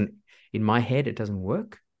just doesn't, in my head it doesn't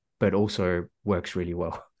work, but also works really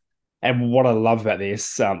well. And what I love about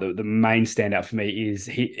this, the main standout for me is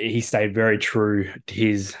he stayed very true to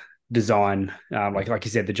his design. Like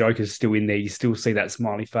you said, the Joker's still in there. You still see that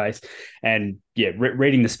smiley face, and yeah,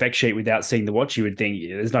 reading the spec sheet without seeing the watch, you would think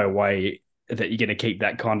there's no way that you're going to keep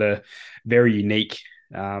that kind of very unique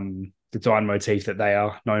design motif that they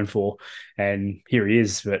are known for. And here he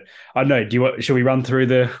is. But I don't know. Should we run through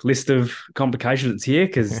the list of complications that's here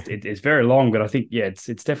because it's very long? But I think yeah, it's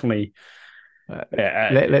definitely. uh,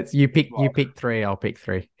 Uh, let's you pick three, I'll pick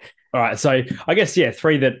three. All right, so I guess yeah,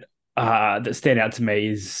 three that stand out to me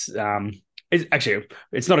is actually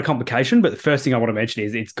it's not a complication, but the first thing I want to mention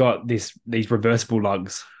is it's got these reversible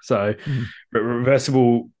lugs. So Mm.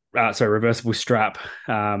 reversible strap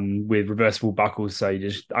with reversible buckles. So you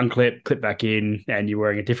just unclip, clip back in, and you're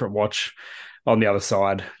wearing a different watch on the other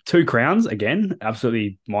side. Two crowns again,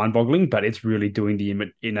 absolutely mind-boggling, but it's really doing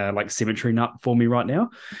the inner like symmetry nut for me right now.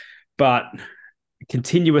 But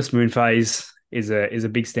continuous moon phase is a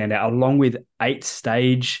big standout, along with 8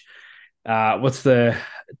 stage. What's the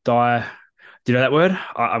die? Do you know that word?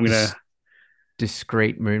 I'm gonna. Dis-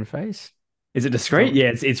 Discrete moon phase. Is it Is that discrete? what?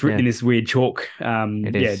 Yeah, it's written Yeah, in this weird chalk.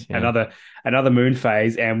 it Yeah, is. Yeah, another moon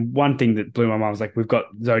phase, and one thing that blew my mind was like we've got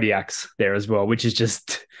zodiacs there as well, which is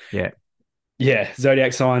just yeah. yeah,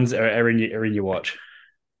 zodiac signs are in your watch.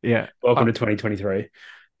 Yeah. Welcome to 2023.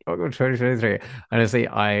 Oh, 2023. Honestly,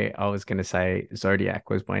 I was gonna say Zodiac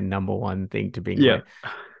was my number one thing to being Yeah.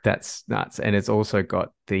 like, that's nuts. And it's also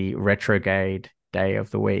got the retrograde day of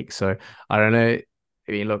the week. So I don't know.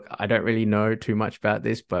 I mean, look, I don't really know too much about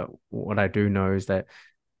this, but what I do know is that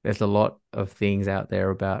there's a lot of things out there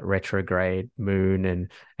about retrograde moon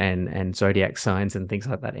and zodiac signs and things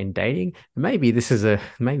like that in dating. Maybe this is a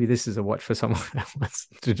watch for someone that wants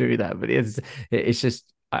to do that. But it's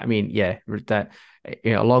just, I mean, yeah, that,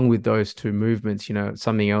 you know, along with those two movements, you know,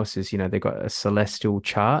 something else is, you know, they've got a celestial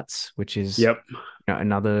charts, which is, Yep. you know,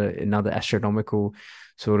 another astronomical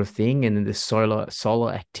sort of thing, and then the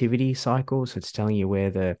solar activity cycle. So it's telling you where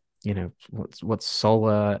the, you know,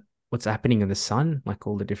 what's happening in the sun, like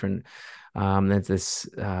all the different, there's this,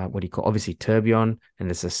 what do you call, obviously tourbillon, and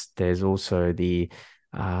there's also the,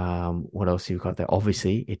 what else you've got there?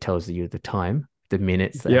 Obviously it tells you the time, the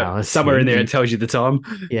minutes, the Yeah. hours, Somewhere in there, it tells you the time.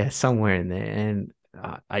 yeah, somewhere in there. And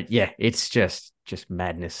yeah, it's just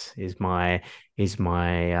madness is my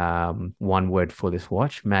one word for this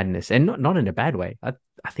watch, madness, and not in a bad way.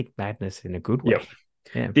 I think madness in a good way. Yep.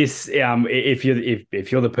 Yeah. This if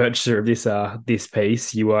you're the purchaser of this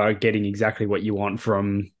piece, you are getting exactly what you want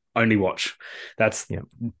from Onlywatch. That's Yeah.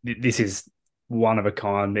 this is one of a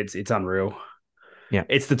kind. It's unreal. Yeah.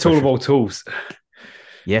 It's the For tool of sure. all tools.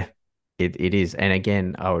 Yeah, it is. And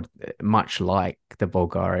again, I would, much like the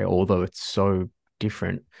Bulgaria, although it's so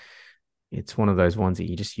different, it's one of those ones that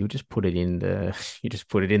you just put it in the you just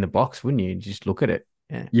put it in the box, wouldn't you? You just look at it.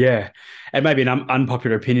 Yeah. Yeah, and maybe an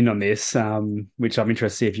unpopular opinion on this, which I'm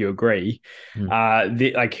interested to see if you agree.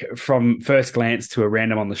 Mm. Like from first glance to a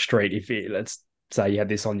random on the street, let's say you had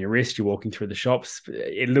this on your wrist, you're walking through the shops,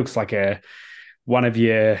 it looks like a one of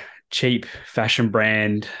your cheap fashion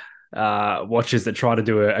brand watches that try to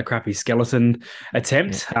do a crappy skeleton Yeah.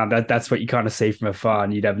 attempt. That's what you kind of see from afar,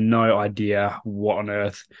 and you'd have no idea what on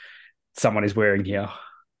earth someone is wearing here,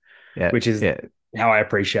 Yeah. which is Yeah. how I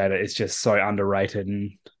appreciate it. It's just so underrated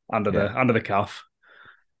and Yeah. under the cuff.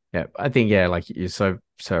 Yeah. I think, yeah, like you're so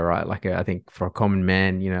right. Like, I think for a common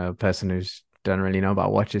man, you know, a person who's don't really know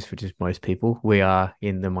about watches, which is most people, we are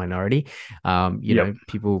in the minority. You Yep. know,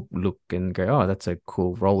 people look and go, oh, that's a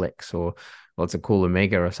cool Rolex, or well, it's a cool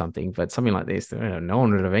Omega or something. But something like this, no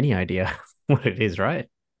one would have any idea what it is, right?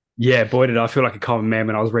 Yeah, boy, did I feel like a common man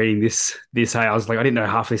when I was reading this. Hey, I was like, I didn't know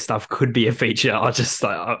half this stuff could be a feature.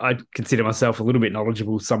 I consider myself a little bit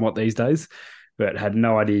knowledgeable somewhat these days, but had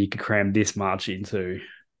no idea you could cram this much into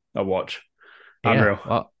a watch. Yeah, Unreal.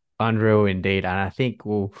 well, unreal indeed. And I think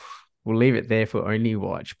we'll leave it there for Only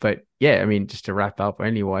Watch. But yeah, I mean, just to wrap up,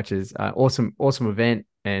 Only Watch is awesome event,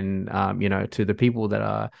 and you know, to the people that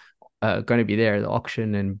are going to be there at the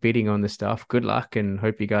auction and bidding on the stuff, good luck, and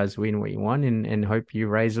hope you guys win what you want, and hope you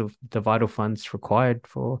raise the vital funds required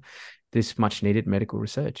for this much needed medical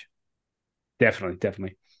research. Definitely,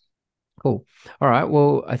 definitely. Cool. All right.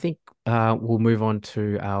 Well, I think we'll move on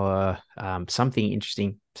to our something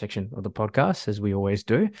interesting section of the podcast, as we always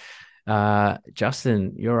do.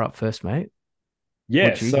 Justin, you're up first, mate. Yeah,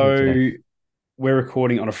 What do you think today? so we're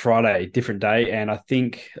recording on a Friday, different day, and I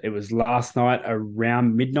think it was last night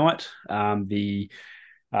around midnight. The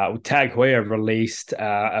Tag Heuer released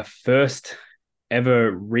a first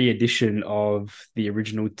ever re-edition of the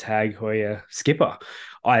original Tag Heuer Skipper.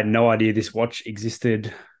 I had no idea this watch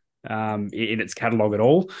existed in its catalog at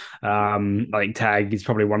all. I think Tag is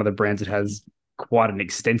probably one of the brands that has quite an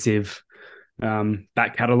extensive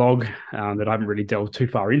back catalog that I haven't really delved too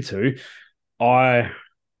far into. I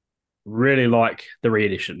really like the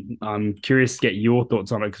re-edition. I'm curious to get your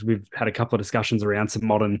thoughts on it because we've had a couple of discussions around some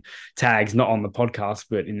modern tags, not on the podcast,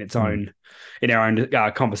 but Hmm. in our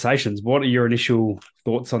own conversations. What are your initial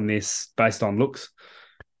thoughts on this based on looks?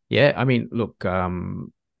 Yeah, I mean, look,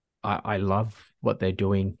 I love what they're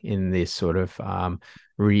doing in this sort of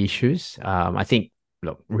reissues. I think,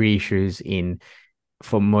 look, reissues in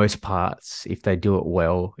for most parts, if they do it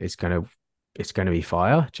well, it's gonna be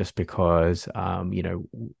fire. Just because, you know,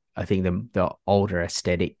 I think the older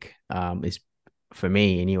aesthetic is, for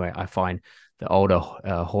me anyway. I find the older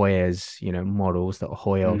Hoyas, you know, models, the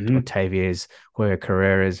Hoya Mm-hmm. Octavias, Hoya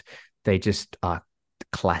Carreras, they just are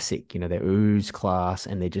classic. You know, they're ooze class,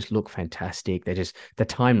 and they just look fantastic. They're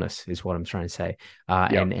timeless, is what I'm trying to say.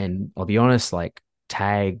 Yep. And I'll be honest, like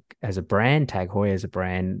Tag as a brand, Tag Heuer as a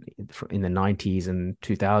brand in the 90s and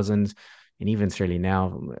 2000s, and even really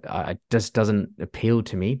now, it just doesn't appeal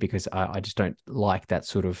to me because I just don't like that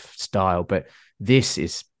sort of style. But this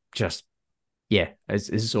is just, yeah,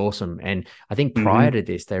 it's awesome. And I think prior Mm-hmm. to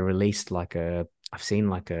this, they released like I've seen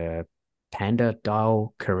like a Panda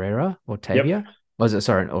dial Carrera Yep. Octavia. Was it,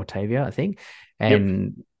 sorry, an Octavia, I think. Yep.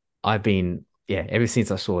 And I've been, yeah, ever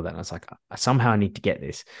since I saw that, I was like, I somehow need to get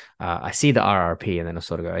this. I see the RRP and then I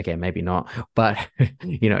sort of go, okay, maybe not. But,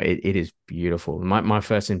 it is beautiful. My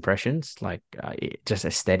first impressions, like just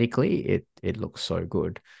aesthetically, it looks so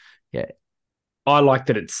good. Yeah. I like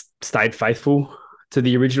that it's stayed faithful to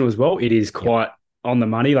the original as well. It is Yep. quite on the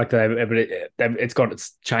money. Like it's got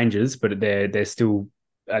its changes, but they're still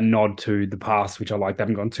a nod to the past, which I like. They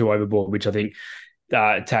haven't gone too overboard, which I think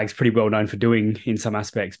Tag's pretty well known for doing in some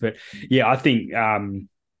aspects. But yeah, I think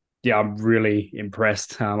yeah, I'm really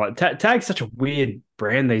impressed. Like Tag's such a weird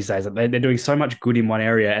brand these days. Like they're doing so much good in one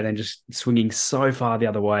area and then just swinging so far the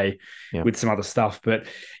other way Yep. with some other stuff. But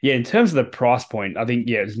yeah, in terms of the price point, I think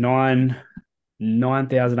it's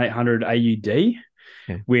 9,800 AUD,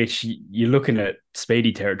 Yeah. which you're looking at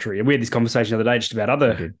speedy territory. And we had this conversation the other day just about We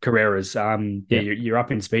other did. Carreras. Yeah, Yep. you're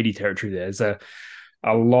up in speedy territory there. There's a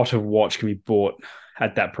lot of watch can be bought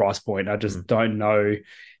at that price point. I Mm. just don't know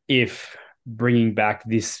if bringing back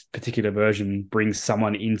this particular version brings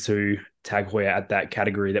someone into Tag Heuer at that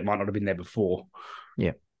category that might not have been there before.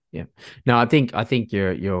 Yeah. Yeah. No, I think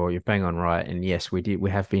you're bang on right. And yes, we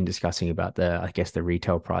have been discussing about I guess the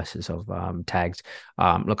retail prices of tags.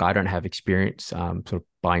 Look, I don't have experience sort of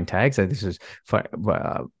buying tags. So this is for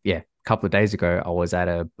yeah, a couple of days ago I was at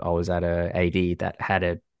a AD that had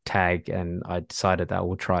a tag and I decided that I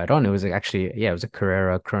would try it on. It was actually, yeah, it was a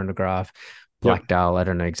Carrera chronograph, Yep. Black Dial. I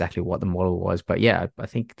don't know exactly what the model was, but yeah, I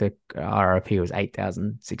think the RRP was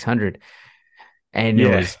 8,600 and it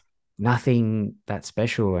Yeah. was nothing that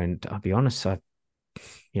special. And I'll be honest,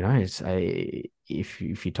 it's if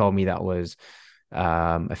you told me that was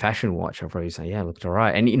a fashion watch, I'd probably say, yeah, it looked all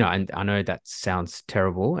right. And I know that sounds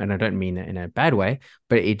terrible, and I don't mean it in a bad way,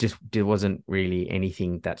 but it wasn't really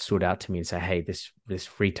anything that stood out to me and say, hey, this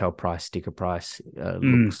retail price, sticker price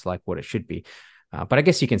Mm. looks like what it should be. But I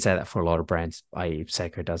guess you can say that for a lot of brands.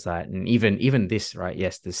 Seiko does that, and even this, right?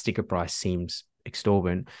 Yes, the sticker price seems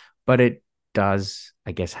exorbitant, but it does,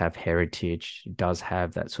 I guess, have heritage. It does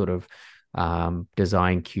have that sort of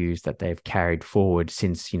design cues that they've carried forward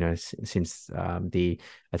since since the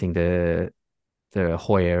I think the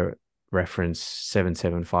Hoyer reference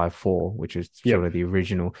 7754, which is sort Yep. of the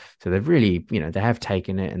original. So they've really, they have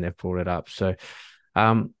taken it and they've brought it up. So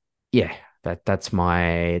um yeah, that's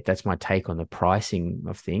my take on the pricing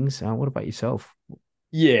of things. What about yourself?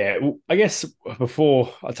 Yeah, well, I guess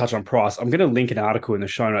before I touch on price, I'm going to link an article in the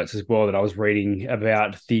show notes as well that I was reading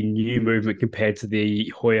about the new movement compared to the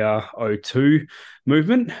Hoya O2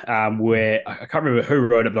 movement, Mm. where I can't remember who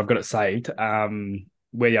wrote it, but I've got it saved,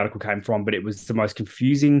 where the article came from, but it was the most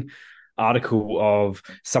confusing article of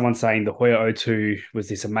someone saying the Hoya O2 was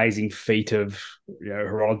this amazing feat of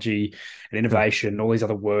horology and Sure. innovation, all these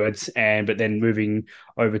other words, but then moving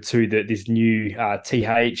over to this new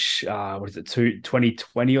TH, what is it,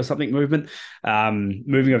 2020 or something movement.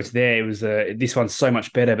 Moving over to there, it was this one's so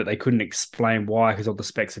much better, but they couldn't explain why because all the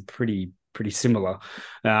specs are pretty similar.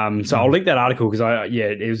 So I'll Mm. link that article because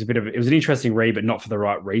it was an interesting read, but not for the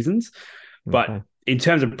right reasons. But Okay. in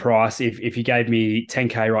terms of price, if you gave me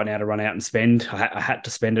 10K right now to run out and spend, I had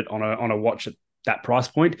to spend it on a watch at that price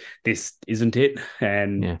point. This isn't it,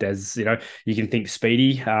 and Yeah. there's you can think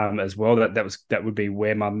speedy as well. That would be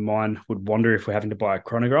where my mind would wander if we're having to buy a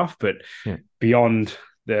chronograph. But Yeah. beyond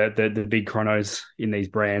the big chronos in these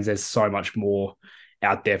brands, there's so much more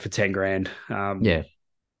out there for 10 grand. Yeah.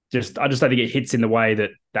 I just don't think it hits in the way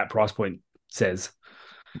that price point says.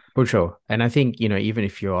 For sure. And I think, even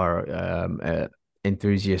if you are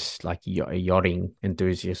enthusiast, like a yachting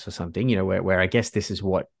enthusiast or something, where I guess this is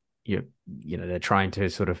what they're trying to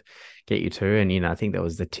sort of get you to. And, I think that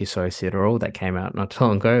was the Tissot Citadel that came out not too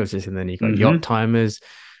long ago. It was just, and then you got yacht Mm-hmm. timers.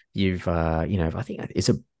 You've, I think it's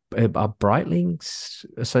are Breitlings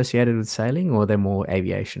associated with sailing or they're more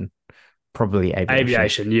aviation? Probably aviation.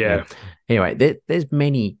 Aviation, Yeah. yeah. Anyway, there's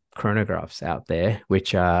many chronographs out there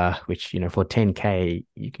which for 10K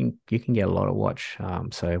you can get a lot of watch.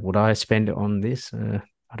 So would I spend it on this? I'm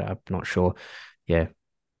not sure. Yeah.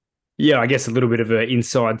 Yeah, I guess a little bit of an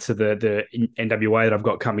inside to the NWA that I've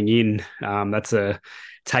got coming in. That's a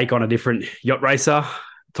take on a different yacht racer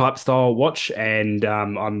type style watch, and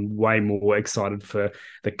I'm way more excited for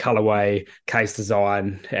the colorway, case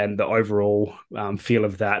design, and the overall feel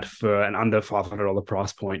of that for an under $500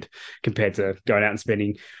 price point compared to going out and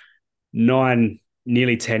spending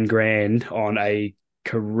nearly 10 grand on a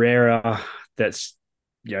Carrera that's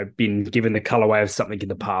been given the colorway of something in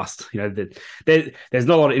the past. There's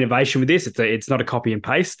not a lot of innovation with this. It's not a copy and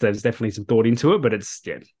paste. There's definitely some thought into it, but it's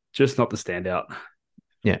just not the standout.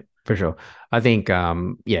 Yeah. For sure. I think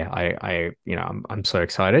yeah, I'm so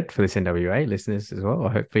excited for this NWA listeners as well.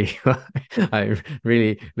 I hope I'm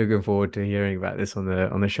really looking forward to hearing about this on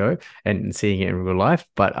the show and seeing it in real life.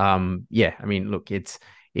 But yeah, I mean, look, it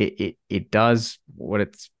does what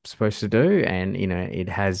it's supposed to do, and it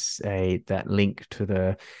has a that link to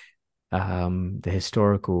the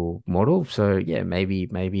historical model. So yeah,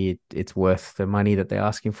 maybe it's worth the money that they're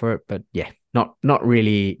asking for it. But yeah, not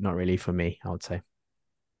really for me, I would say.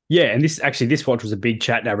 Yeah, and this watch was a big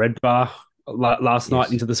chat in our Red Bar last night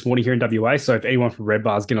Yes. into this morning here in WA. So if anyone from Red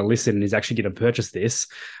Bar is going to listen and is actually going to purchase this,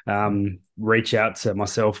 reach out to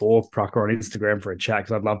myself or Prucker on Instagram for a chat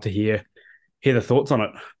because I'd love to hear the thoughts on it.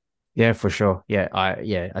 Yeah, for sure.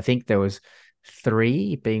 I think there was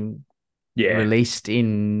three being Yeah. released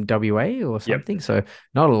in WA or Yep. something. So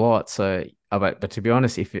not a lot. So but to be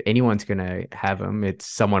honest, if anyone's gonna have them, it's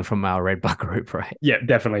someone from our Red Buck group, right? Yeah,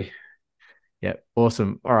 definitely. Yeah,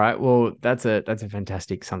 awesome. All right. Well, that's a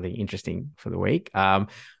fantastic something interesting for the week.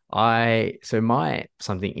 I so my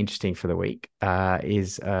something interesting for the week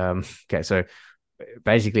is okay, so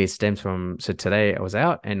basically it stems from so today I was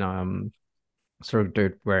out and sort of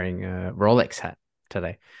dude wearing a Rolex hat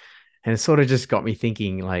today. And it sort of just got me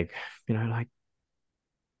thinking, like, like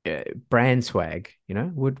brand swag.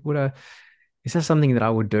 Would is that something that I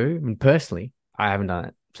would do? I mean, personally, I haven't done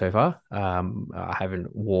it so far. I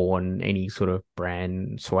haven't worn any sort of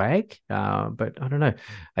brand swag. But I don't know.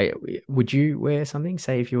 Would you wear something?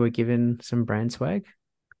 Say if you were given some brand swag?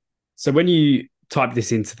 So when you type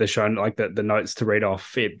this into the show, like the notes to read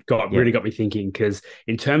off, it really Yep. got me thinking because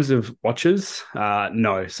in terms of watches,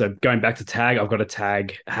 no. So going back to tag, I've got a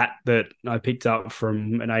tag hat that I picked up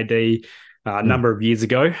from an AD a Mm, number of years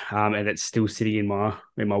ago, and it's still sitting in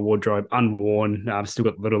my wardrobe unworn. I've still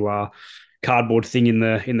got the little cardboard thing in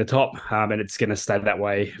the top, and it's going to stay that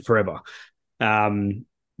way forever. Um,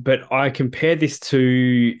 but I compare this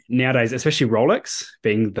to nowadays, especially Rolex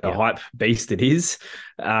being the yep. hype beast it is.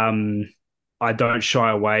 Um, I don't shy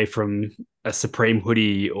away from a Supreme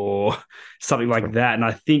hoodie or something like True. that. And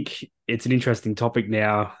I think it's an interesting topic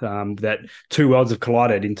now that two worlds have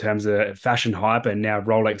collided in terms of fashion hype and now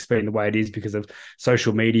Rolex being the way it is because of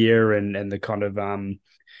social media and the kind of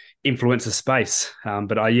influencer space.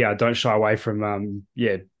 But I don't shy away from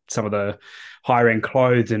some of the higher end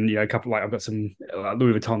clothes and a couple like I've got some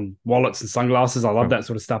Louis Vuitton wallets and sunglasses. I love True. that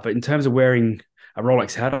sort of stuff. But in terms of wearing a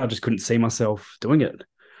Rolex hat, I just couldn't see myself doing it.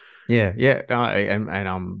 Yeah, yeah, no, and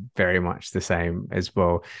I'm very much the same as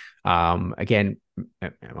well. Again,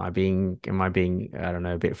 am I being I don't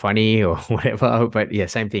know a bit funny or whatever? But yeah,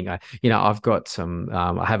 same thing. I've got some.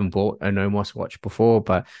 I haven't bought a Nomos watch before,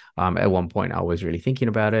 but at one point I was really thinking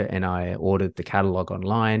about it, and I ordered the catalog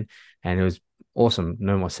online, and it was awesome.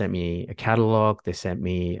 Nomos sent me a catalog. They sent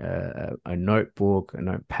me a notebook, a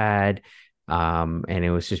notepad, and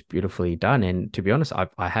it was just beautifully done. And to be honest,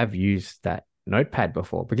 I have used that notepad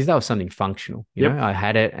before because that was something functional. Yep. I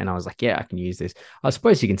had it and I was like, yeah, I can use this. I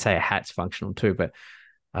suppose you can say a hat's functional too, but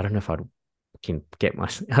I don't know if I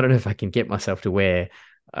don't know if I can get myself to wear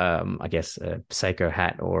I guess a Seiko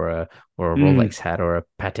hat or a Mm, Rolex hat or a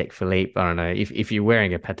Patek Philippe. I don't know. If you're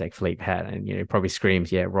wearing a Patek Philippe hat and it probably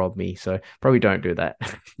screams, yeah, rob me. So probably don't do that.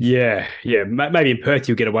 yeah, yeah. Maybe in Perth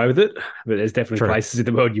you'll get away with it, but there's definitely True. places in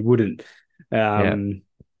the world you wouldn't. Yeah.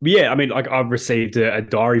 But yeah, I mean, like I've received a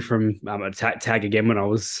diary from a tag again when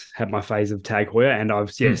I had my phase of Tag Heuer, and I've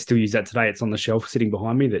Mm. still use that today. It's on the shelf sitting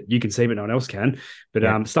behind me that you can see, but no one else can. But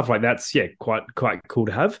Yeah. stuff like that's quite cool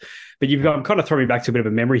to have. But you've got kind of thrown me back to a bit of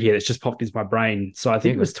a memory here that's just popped into my brain. So I Yeah.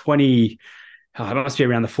 think it Good. was 20. It must be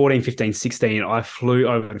around the 14, 15, 16. I flew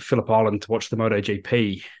over to Phillip Island to watch the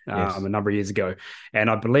MotoGP Yes. a number of years ago. And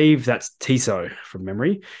I believe that's Tissot from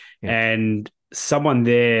memory. Yeah. And someone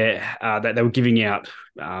there that they were giving out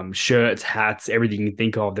shirts, hats, everything you can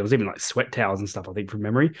think of. There was even like sweat towels and stuff, I think, from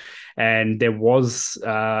memory. And there was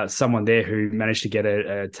someone there who managed to get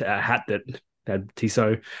a hat that had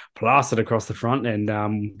Tissot plastered across the front.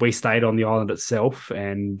 And we stayed on the island itself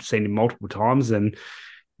and seen him multiple times. And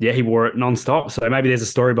yeah, he wore it nonstop. So maybe there's a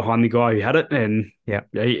story behind the guy who had it, and Yeah.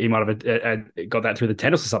 yeah, he might have got that through the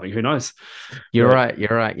tennis or something. Who knows? You're But right.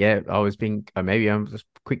 You're right. Yeah, I was being maybe I'm just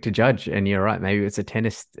quick to judge, and you're right. Maybe it's a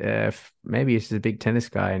tennis. Maybe it's just a big tennis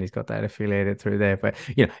guy, and he's got that affiliated through there. But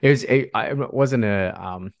I wasn't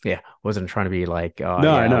wasn't trying to be like, oh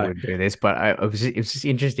no, yeah, I no, would do this. But it was just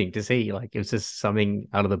interesting to see. Like it was just something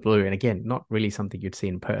out of the blue, and again, not really something you'd see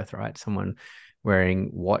in Perth, right? Someone wearing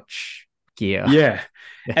watch gear. yeah,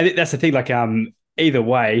 Yeah. and that's the thing. Like, either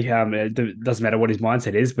way, it doesn't matter what his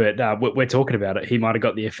mindset is, but we're talking about it. He might have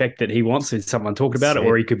got the effect that he wants with someone talking about it,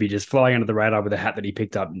 or he could be just flying under the radar with a hat that he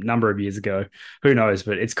picked up a number of years ago. Who knows?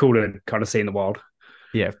 But it's cool to kind of see in the wild.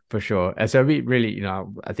 Yeah, for sure. And so we really,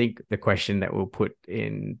 I think the question that we'll put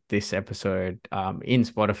in this episode, in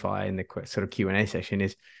Spotify in the sort of Q&A session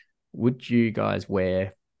is, would you guys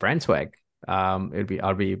wear brand swag?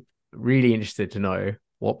 I'd be really interested to know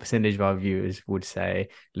what percentage of our viewers would say,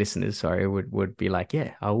 listeners, sorry, would be like,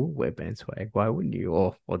 yeah, I will wear brand swag. Why wouldn't you?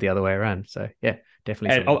 Or the other way around. So yeah,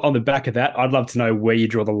 definitely. And on the back of that, I'd love to know where you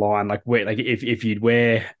draw the line. Like where, like if you'd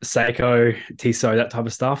wear Seiko, Tissot, that type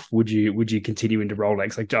of stuff, would you continue into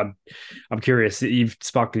Rolex? Like I'm curious. You've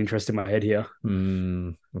sparked an interest in my head here.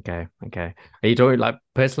 Okay. Are you talking like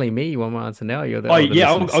personally me? You want my answer now? You're the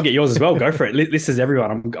yeah, I'll get yours as well. Go for it. This is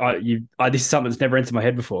everyone. This is something that's never entered my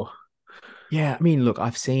head before. Yeah, I mean, look,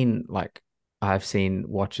 I've seen watches. I've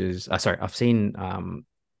seen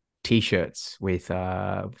t-shirts with sort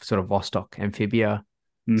of Vostok Amphibia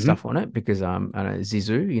stuff on it because I know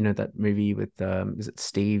Zizou, that movie with is it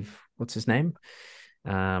Steve? What's his name?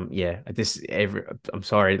 Yeah, I'm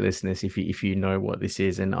sorry, listeners, if you know what this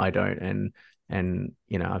is and I don't, and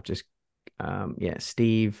I've just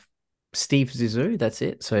Steve Zissou, that's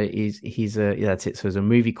it. So that's it. So there's a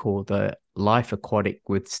movie called The Life Aquatic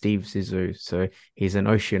with Steve Zissou. So he's an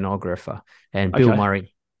oceanographer, and Bill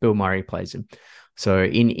Murray plays him. So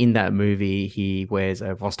in that movie, he wears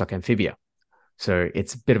a Vostok Amphibia. So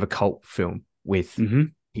it's a bit of a cult film with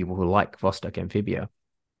people who like Vostok Amphibia.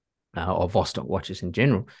 Or Vostok watches in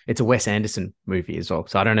general. It's a Wes Anderson movie as well.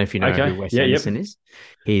 So I don't know if you know who Wes Anderson is.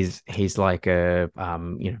 He's like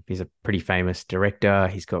he's a pretty famous director.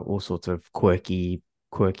 He's got all sorts of quirky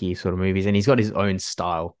sort of movies, and he's got his own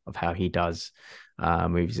style of how he does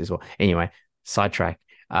movies as well. Anyway, sidetrack.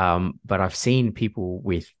 But I've seen people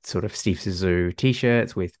with sort of Steve Zissou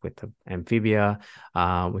t-shirts with the Amphibia,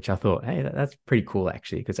 which I thought, hey, that's pretty cool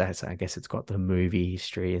actually, because I guess it's got the movie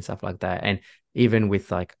history and stuff like that. And even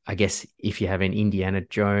with like, I guess if you have an Indiana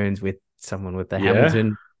Jones with someone with the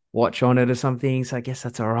Hamilton watch on it or something, so I guess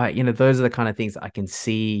that's all right. Those are the kind of things that I can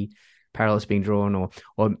see parallels being drawn, or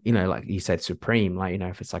like you said, Supreme, like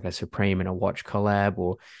if it's like a Supreme and a watch collab,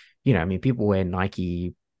 or I mean, people wear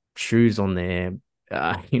Nike shoes on their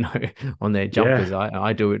on their jumpers.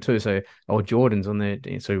 I do it too. So, or Jordans on their.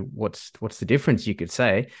 So what's the difference, you could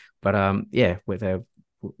say? But with their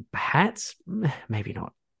hats, maybe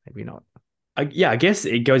not. I guess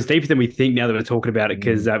it goes deeper than we think now that we're talking about it,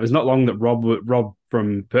 because it was not long that Rob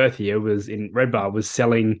from Perth here was in Red Bar was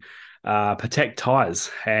selling Patek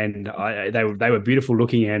ties, and they were beautiful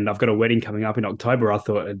looking. And I've got a wedding coming up in October.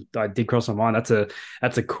 I did cross my mind.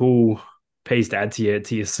 That's a cool piece to add to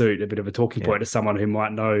your suit, a bit of a talking point to someone who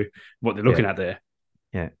might know what they're looking at there.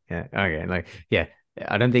 Yeah. Okay.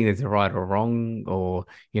 I don't think there's a right or wrong, or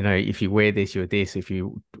if you wear this, you're this. If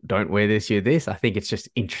you don't wear this, you're this. I think it's just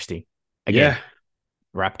interesting. Again,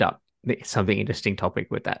 wrapped up something interesting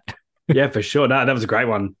topic with that. Yeah, for sure. No, that was a great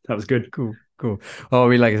one. That was good. Cool. Oh, I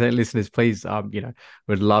mean, like I said, listeners, please,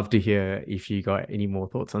 would love to hear if you got any more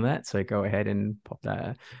thoughts on that. So go ahead and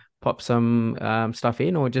pop some stuff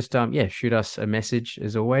in, or just shoot us a message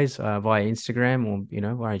as always via Instagram, or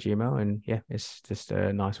via Gmail. And it's just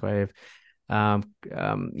a nice way of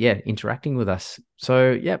interacting with us.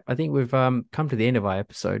 So I think we've come to the end of our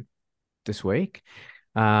episode this week.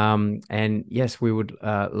 And yes, we would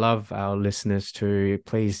love our listeners to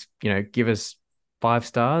please give us 5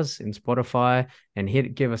 stars in Spotify,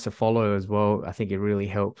 and give us a follow as well. I think it really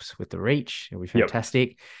helps with the reach. It'll be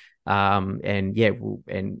fantastic.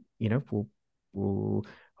 We'll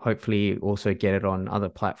hopefully also get it on other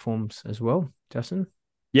platforms as well, Justin.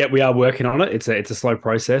 Yeah, we are working on it. It's a slow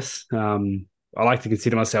process. I like to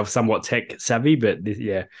consider myself somewhat tech savvy, but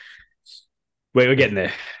we're getting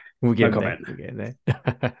there. We're getting there.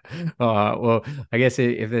 All right. Well, I guess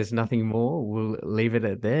if there's nothing more, we'll leave it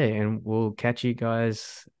at there, and we'll catch you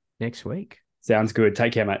guys next week. Sounds good.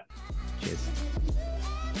 Take care, mate. Cheers.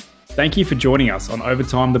 Thank you for joining us on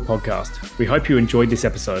Overtime the podcast. We hope you enjoyed this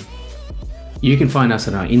episode. You can find us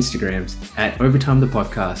on our Instagrams at Overtime the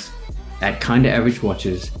podcast, at Kinda Average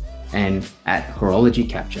Watches, and at Horology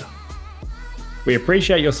Capture. We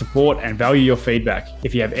appreciate your support and value your feedback.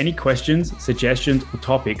 If you have any questions, suggestions, or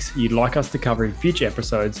topics you'd like us to cover in future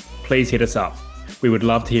episodes, please hit us up. We would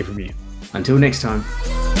love to hear from you. Until next time.